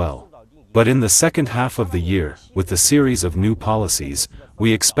perform well. But in the second half of the year, with a series of new policies,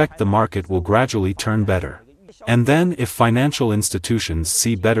 we expect the market will gradually turn better. And then if financial institutions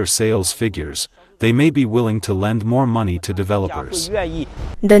see better sales figures, they may be willing to lend more money to developers.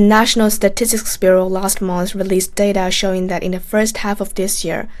 The National Statistics Bureau last month released data showing that in the first half of this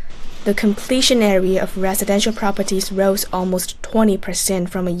year, the completion area of residential properties rose almost 20%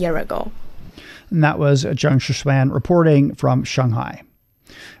 from a year ago. And that was Zhang Shushuan reporting from Shanghai.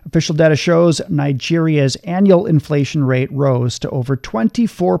 Official data shows Nigeria's annual inflation rate rose to over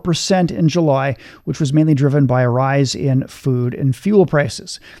 24% in July, which was mainly driven by a rise in food and fuel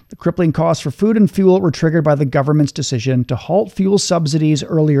prices. The crippling costs for food and fuel were triggered by the government's decision to halt fuel subsidies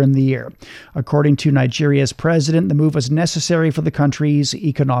earlier in the year. According to Nigeria's president, the move was necessary for the country's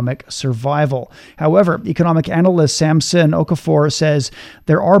economic survival. However, economic analyst Samson Okafor says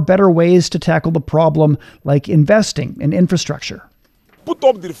there are better ways to tackle the problem, like investing in infrastructure. Put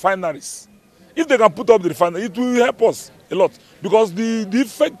up the refineries. If they can put up the refineries, it will help us a lot. Because the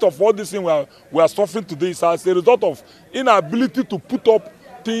effect of all this thing we are suffering today is as a result of inability to put up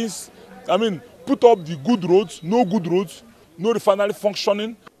things. Put up the good roads, no refinery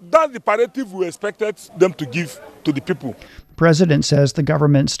functioning. That's the palliative we expected them to give to the people. The president says the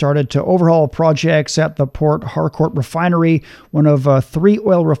government started to overhaul projects at the Port Harcourt refinery, one of 3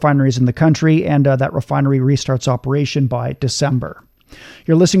 oil refineries in the country, and that refinery restarts operation by December.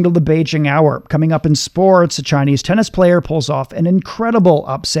 You're listening to the Beijing Hour. Coming up in sports, a Chinese tennis player pulls off an incredible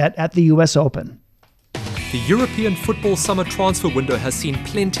upset at the US Open. The European football summer transfer window has seen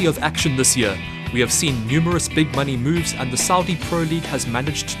plenty of action this year. We have seen numerous big money moves, and the Saudi Pro League has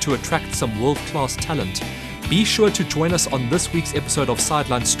managed to attract some world-class talent. Be sure to join us on this week's episode of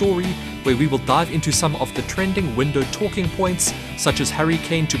Sideline Story, where we will dive into some of the trending window talking points, such as Harry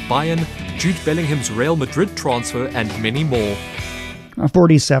Kane to Bayern, Jude Bellingham's Real Madrid transfer, and many more.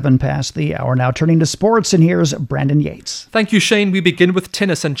 47 past the hour now. Turning to sports, and here's Brandon Yates. Thank you, Shane. We begin with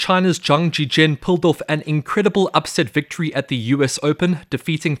tennis, and China's Zhang Zhizhen pulled off an incredible upset victory at the US Open,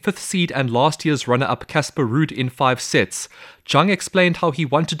 defeating 5th seed and last year's runner-up Casper Ruud in 5 sets. Zhang explained how he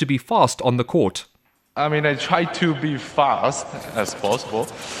wanted to be fast on the court. I try to be fast as possible,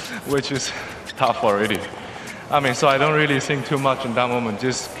 which is tough already. So I don't really think too much in that moment.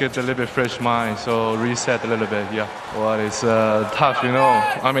 Just get a little bit fresh mind, so reset a little bit. Yeah. Well, it's tough,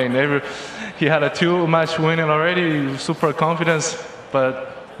 he had a 2-match winning already, super confidence,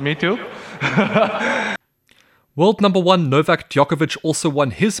 but me too. World number 1 Novak Djokovic also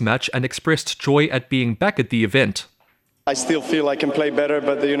won his match and expressed joy at being back at the event. I still feel I can play better,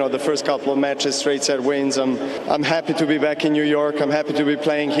 but the first couple of matches, straight set wins. I'm happy to be back in New York. I'm happy to be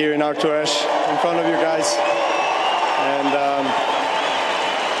playing here in Artois in front of you guys. And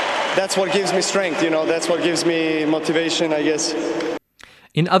that's what gives me strength, that's what gives me motivation, I guess.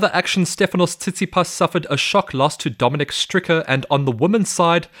 In other action, Stefanos Tsitsipas suffered a shock loss to Dominic Stricker, and on the women's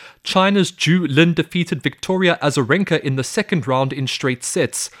side, China's Zhu Lin defeated Victoria Azarenka in the second round in straight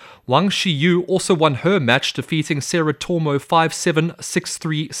sets. Wang Shiyu also won her match, defeating Sarah Tormo 5-7,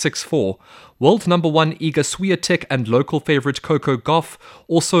 6-3, 6-4. World number 1 Iga Swiatek and local favourite Coco Gauff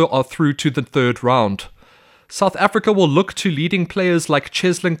also are through to the third round. South Africa will look to leading players like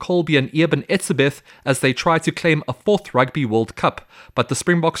Cheslin Kolbe and Eben Etzebeth as they try to claim a 4th Rugby World Cup. But the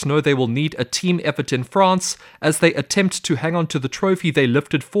Springboks know they will need a team effort in France as they attempt to hang on to the trophy they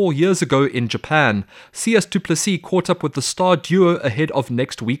lifted 4 years ago in Japan. CS du Plessis caught up with the star duo ahead of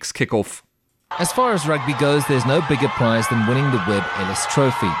next week's kickoff. As far as rugby goes, there's no bigger prize than winning the Webb Ellis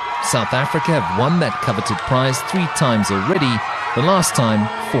Trophy. South Africa have won that coveted prize 3 times already, the last time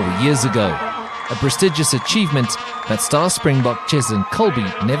 4 years ago. A prestigious achievement that star Springbok Cheslin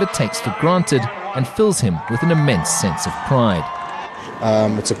Kolbe never takes for granted and fills him with an immense sense of pride.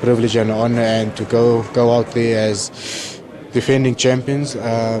 It's a privilege and an honor, and to go out there as defending champions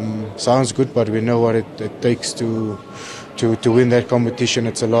sounds good, but we know what it takes to win that competition.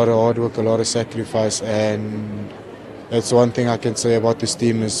 It's a lot of hard work, a lot of sacrifice, and that's one thing I can say about this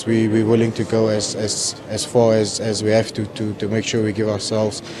team is we're willing to go as far as we have to make sure we give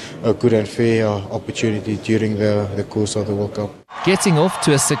ourselves a good and fair opportunity during the course of the World Cup. Getting off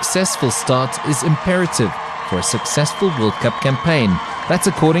to a successful start is imperative for a successful World Cup campaign. That's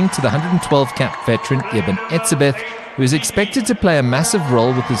according to the 112-cap veteran Eben Etzebeth, who is expected to play a massive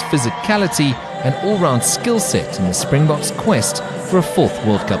role with his physicality and all-round skill set in the Springboks' quest for a 4th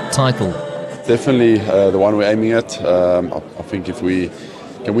World Cup title. Definitely the one we're aiming at. I think if we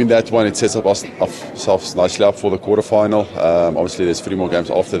can win that one, it sets ourselves nicely up for the quarterfinal. Obviously, there's 3 more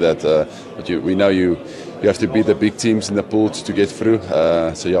games after that, but we know you have to beat the big teams in the pool to get through.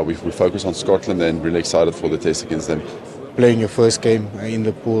 So yeah, we focus on Scotland and really excited for the test against them. Playing your first game in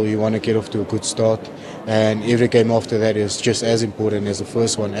the pool, you want to get off to a good start, and every game after that is just as important as the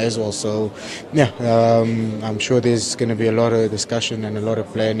first one as well. So yeah, I'm sure there's going to be a lot of discussion and a lot of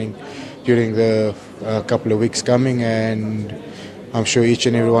planning during the couple of weeks coming, and I'm sure each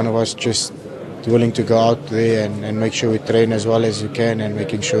and every one of us just willing to go out there and make sure we train as well as we can, and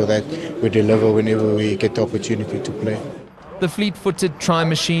making sure that we deliver whenever we get the opportunity to play. The fleet-footed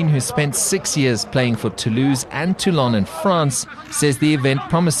try-machine, who spent 6 years playing for Toulouse and Toulon in France, says the event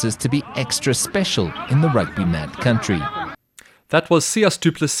promises to be extra special in the rugby-mad country. That was CS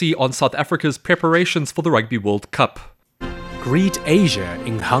du Plessis on South Africa's preparations for the Rugby World Cup. Greet Asia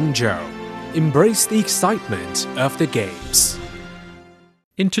in Hangzhou. Embrace the excitement of the Games.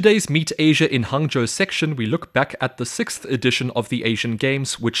 In today's Meet Asia in Hangzhou section, we look back at the 6th edition of the Asian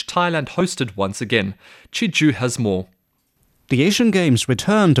Games, which Thailand hosted once again. Chiju has more. The Asian Games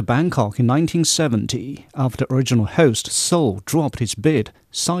returned to Bangkok in 1970 after original host Seoul dropped its bid,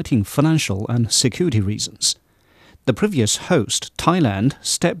 citing financial and security reasons. The previous host, Thailand,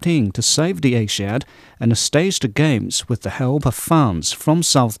 stepped in to save the Asiad and staged the Games with the help of funds from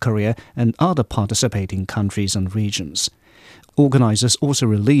South Korea and other participating countries and regions. Organizers also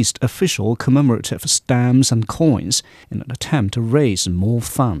released official commemorative stamps and coins in an attempt to raise more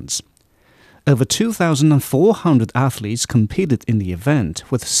funds. Over 2,400 athletes competed in the event,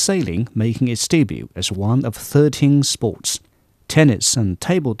 with sailing making its debut as one of 13 sports. Tennis and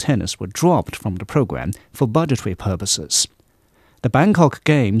table tennis were dropped from the program for budgetary purposes. The Bangkok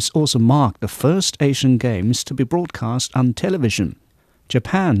Games also marked the first Asian Games to be broadcast on television.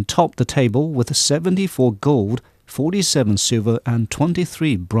 Japan topped the table with 74 gold, 47 silver and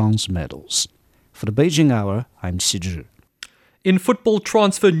 23 bronze medals. For the Beijing Hour, I'm Xi Zhi. In football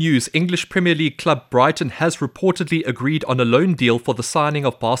transfer news, English Premier League club Brighton has reportedly agreed on a loan deal for the signing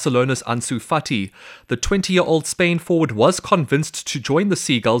of Barcelona's Ansu Fati. The 20-year-old Spain forward was convinced to join the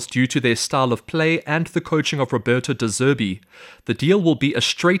Seagulls due to their style of play and the coaching of Roberto De Zerbi. The deal will be a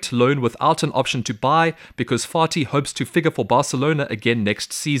straight loan without an option to buy because Fati hopes to figure for Barcelona again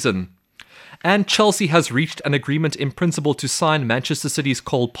next season. And Chelsea has reached an agreement in principle to sign Manchester City's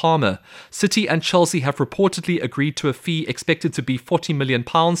Cole Palmer. City and Chelsea have reportedly agreed to a fee expected to be £40 million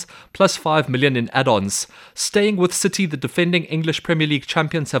plus £5 million in add-ons. Staying with City, the defending English Premier League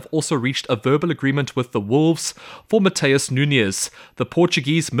champions have also reached a verbal agreement with the Wolves for Mateus Nunes. The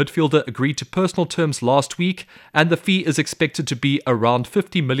Portuguese midfielder agreed to personal terms last week, and the fee is expected to be around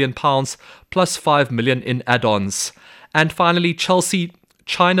 £50 million plus £5 million in add-ons. And finally,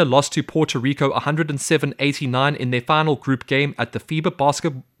 China lost to Puerto Rico 107-89 in their final group game at the FIBA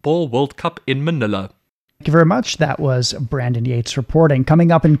Basketball World Cup in Manila. Thank you very much. That was Brandon Yates reporting.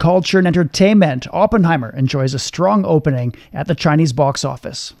 Coming up in culture and entertainment, Oppenheimer enjoys a strong opening at the Chinese box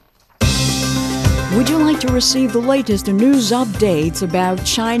office. Would you like to receive the latest news updates about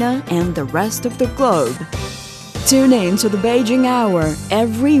China and the rest of the globe? Tune in to the Beijing Hour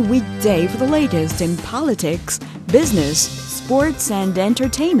every weekday for the latest in politics, business, sports, and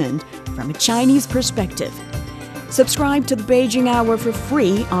entertainment from a Chinese perspective. Subscribe to the Beijing Hour for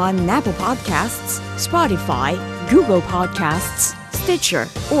free on Apple Podcasts, Spotify, Google Podcasts, Stitcher,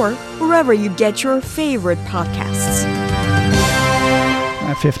 or wherever you get your favorite podcasts.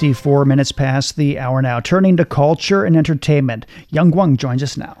 54 minutes past the hour now. Turning to culture and entertainment, Yang Guang joins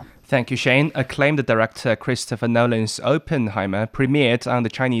us now. Thank you, Shane. Acclaimed director Christopher Nolan's Oppenheimer premiered on the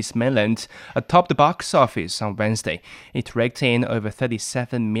Chinese mainland atop the box office on Wednesday. It raked in over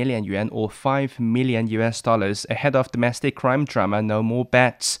 37 million yuan or $5 million ahead of domestic crime drama No More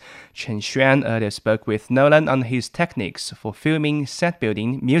Bets. Chen Xuan earlier spoke with Nolan on his techniques for filming, set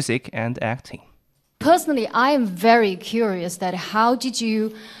building, music, and acting. Personally, I am very curious that how did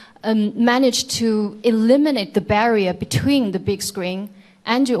you manage to eliminate the barrier between the big screen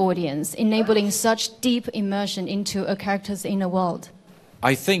and your audience, enabling such deep immersion into a character's inner world?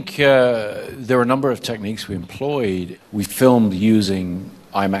 I think there are a number of techniques we employed. We filmed using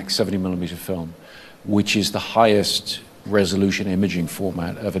IMAX 70mm film, which is the highest resolution imaging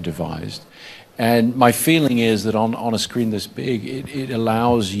format ever devised. And my feeling is that on a screen this big, it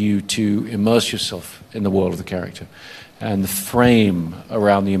allows you to immerse yourself in the world of the character. And the frame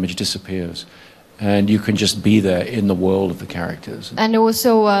around the image disappears. And you can just be there in the world of the characters. And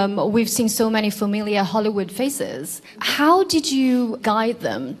also, we've seen so many familiar Hollywood faces. How did you guide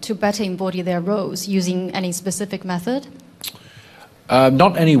them to better embody their roles using any specific method?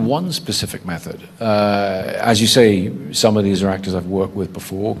 Not any one specific method. As you say, some of these are actors I've worked with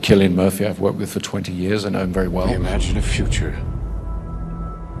before. Cillian Murphy I've worked with for 20 years. I know him very well. We imagine a future,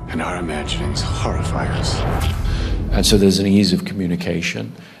 and our imaginings horrify us. And so there's an ease of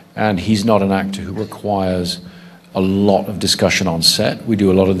communication. And he's not an actor who requires a lot of discussion on set. We do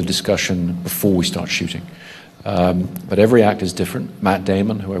a lot of the discussion before we start shooting. But every actor is different. Matt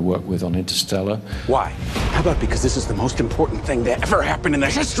Damon, who I work with on Interstellar. Why? How about because this is the most important thing that ever happened in the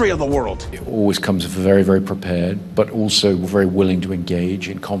history of the world? It always comes very, very prepared, but also very willing to engage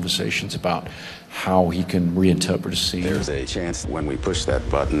in conversations about how he can reinterpret a scene. There's a chance when we push that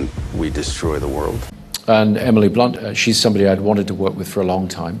button, we destroy the world. And Emily Blunt, she's somebody I'd wanted to work with for a long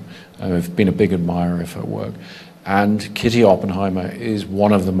time. I've been a big admirer of her work. And Kitty Oppenheimer is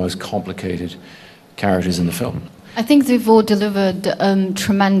one of the most complicated characters in the film. I think they've all delivered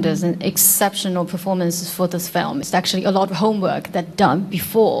tremendous and exceptional performances for this film. It's actually a lot of homework that done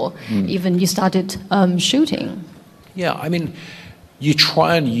before even you started shooting. Yeah, I mean, you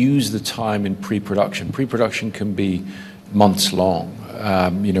try and use the time in pre-production. Pre-production can be months long.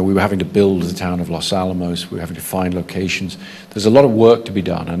 We were having to build the town of Los Alamos. We were having to find locations. There's a lot of work to be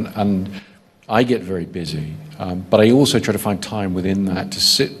done, and I get very busy. But I also try to find time within that to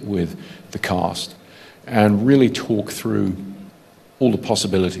sit with the cast and really talk through all the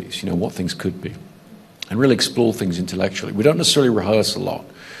possibilities, what things could be, and really explore things intellectually. We don't necessarily rehearse a lot.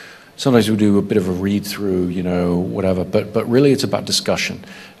 Sometimes we do a bit of a read-through, whatever, but really it's about discussion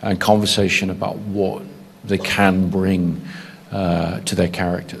and conversation about what they can bring to their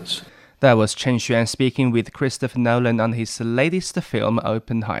characters. That was Chen Xuan speaking with Christopher Nolan on his latest film,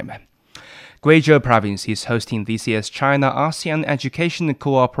 Oppenheimer. Guizhou Province is hosting this year's China-ASEAN Education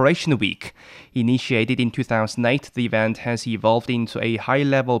Cooperation Week. Initiated in 2008, the event has evolved into a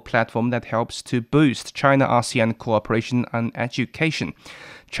high-level platform that helps to boost China-ASEAN cooperation on education.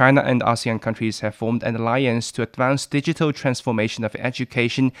 China and ASEAN countries have formed an alliance to advance digital transformation of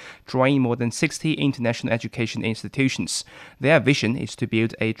education, drawing more than 60 international education institutions. Their vision is to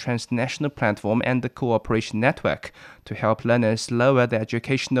build a transnational platform and a cooperation network to help learners lower their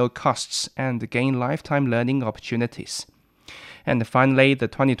educational costs and gain lifetime learning opportunities. And finally, the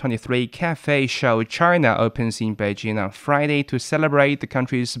 2023 Cafe Show China opens in Beijing on Friday to celebrate the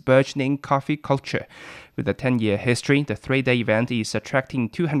country's burgeoning coffee culture. With a 10-year history, the 3-day event is attracting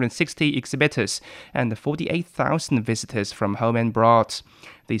 260 exhibitors and 48,000 visitors from home and abroad.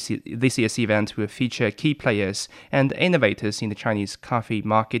 This year's event will feature key players and innovators in the Chinese coffee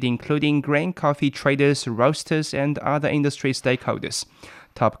market, including grain coffee traders, roasters, and other industry stakeholders.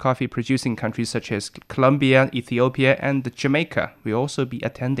 Top coffee producing countries such as Colombia, Ethiopia, and Jamaica will also be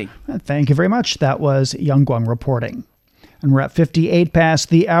attending. Thank you very much. That was Yang Guang reporting. And we're at 58 past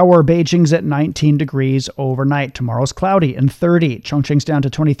the hour. Beijing's at 19 degrees overnight. Tomorrow's cloudy and 30. Chongqing's down to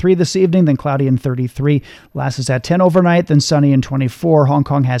 23 this evening, then cloudy and 33. Last is at 10 overnight, then sunny and 24. Hong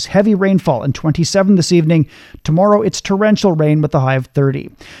Kong has heavy rainfall and 27 this evening. Tomorrow it's torrential rain with a high of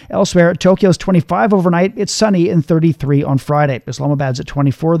 30. Elsewhere, Tokyo's 25 overnight. It's sunny and 33 on Friday. Islamabad's at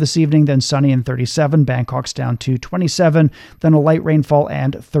 24 this evening, then sunny and 37. Bangkok's down to 27, then a light rainfall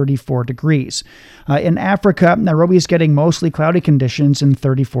and 34 degrees. In Africa, Nairobi's getting mostly cloudy conditions and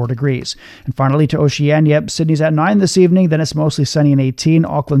 34 degrees. And finally to Oceania, Sydney's at 9 this evening, then it's mostly sunny and 18.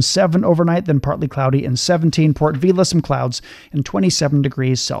 Auckland 7 overnight, then partly cloudy and 17. Port Vila some clouds and 27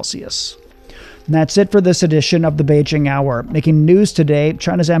 degrees Celsius. And that's it for this edition of the Beijing Hour. Making news today,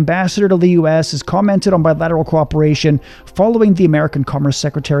 China's ambassador to the U.S. has commented on bilateral cooperation following the American Commerce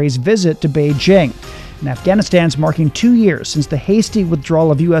Secretary's visit to Beijing. And Afghanistan's marking 2 years since the hasty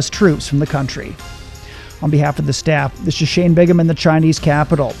withdrawal of U.S. troops from the country. On behalf of the staff, this is Shane Bigham in the Chinese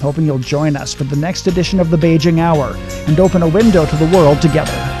capital, hoping you'll join us for the next edition of the Beijing Hour and open a window to the world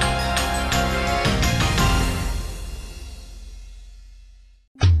together.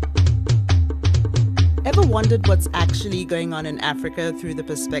 Ever wondered what's actually going on in Africa through the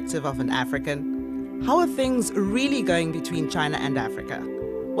perspective of an African? How are things really going between China and Africa?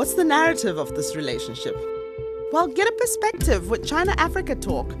 What's the narrative of this relationship? Well, get a perspective with China-Africa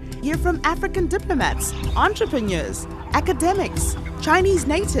Talk. Hear from African diplomats, entrepreneurs, academics, Chinese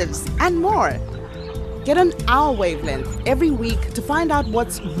natives, and more. Get on our wavelength every week to find out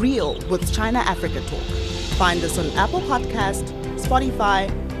what's real with China-Africa Talk. Find us on Apple Podcast, Spotify,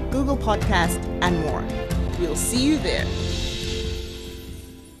 Google Podcast, and more. We'll see you there.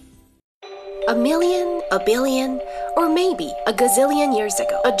 A million, a billion, or maybe a gazillion years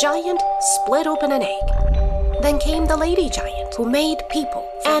ago, a giant split open an egg. Then came the lady giant, who made people,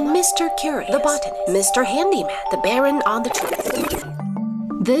 and Mr. Curious, the botanist, Mr. Handyman, the Baron on the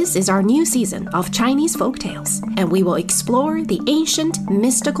tree. This is our new season of Chinese folktales, and we will explore the ancient,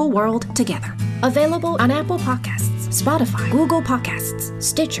 mystical world together. Available on Apple Podcasts, Spotify, Google Podcasts,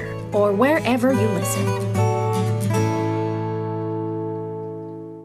 Stitcher, or wherever you listen.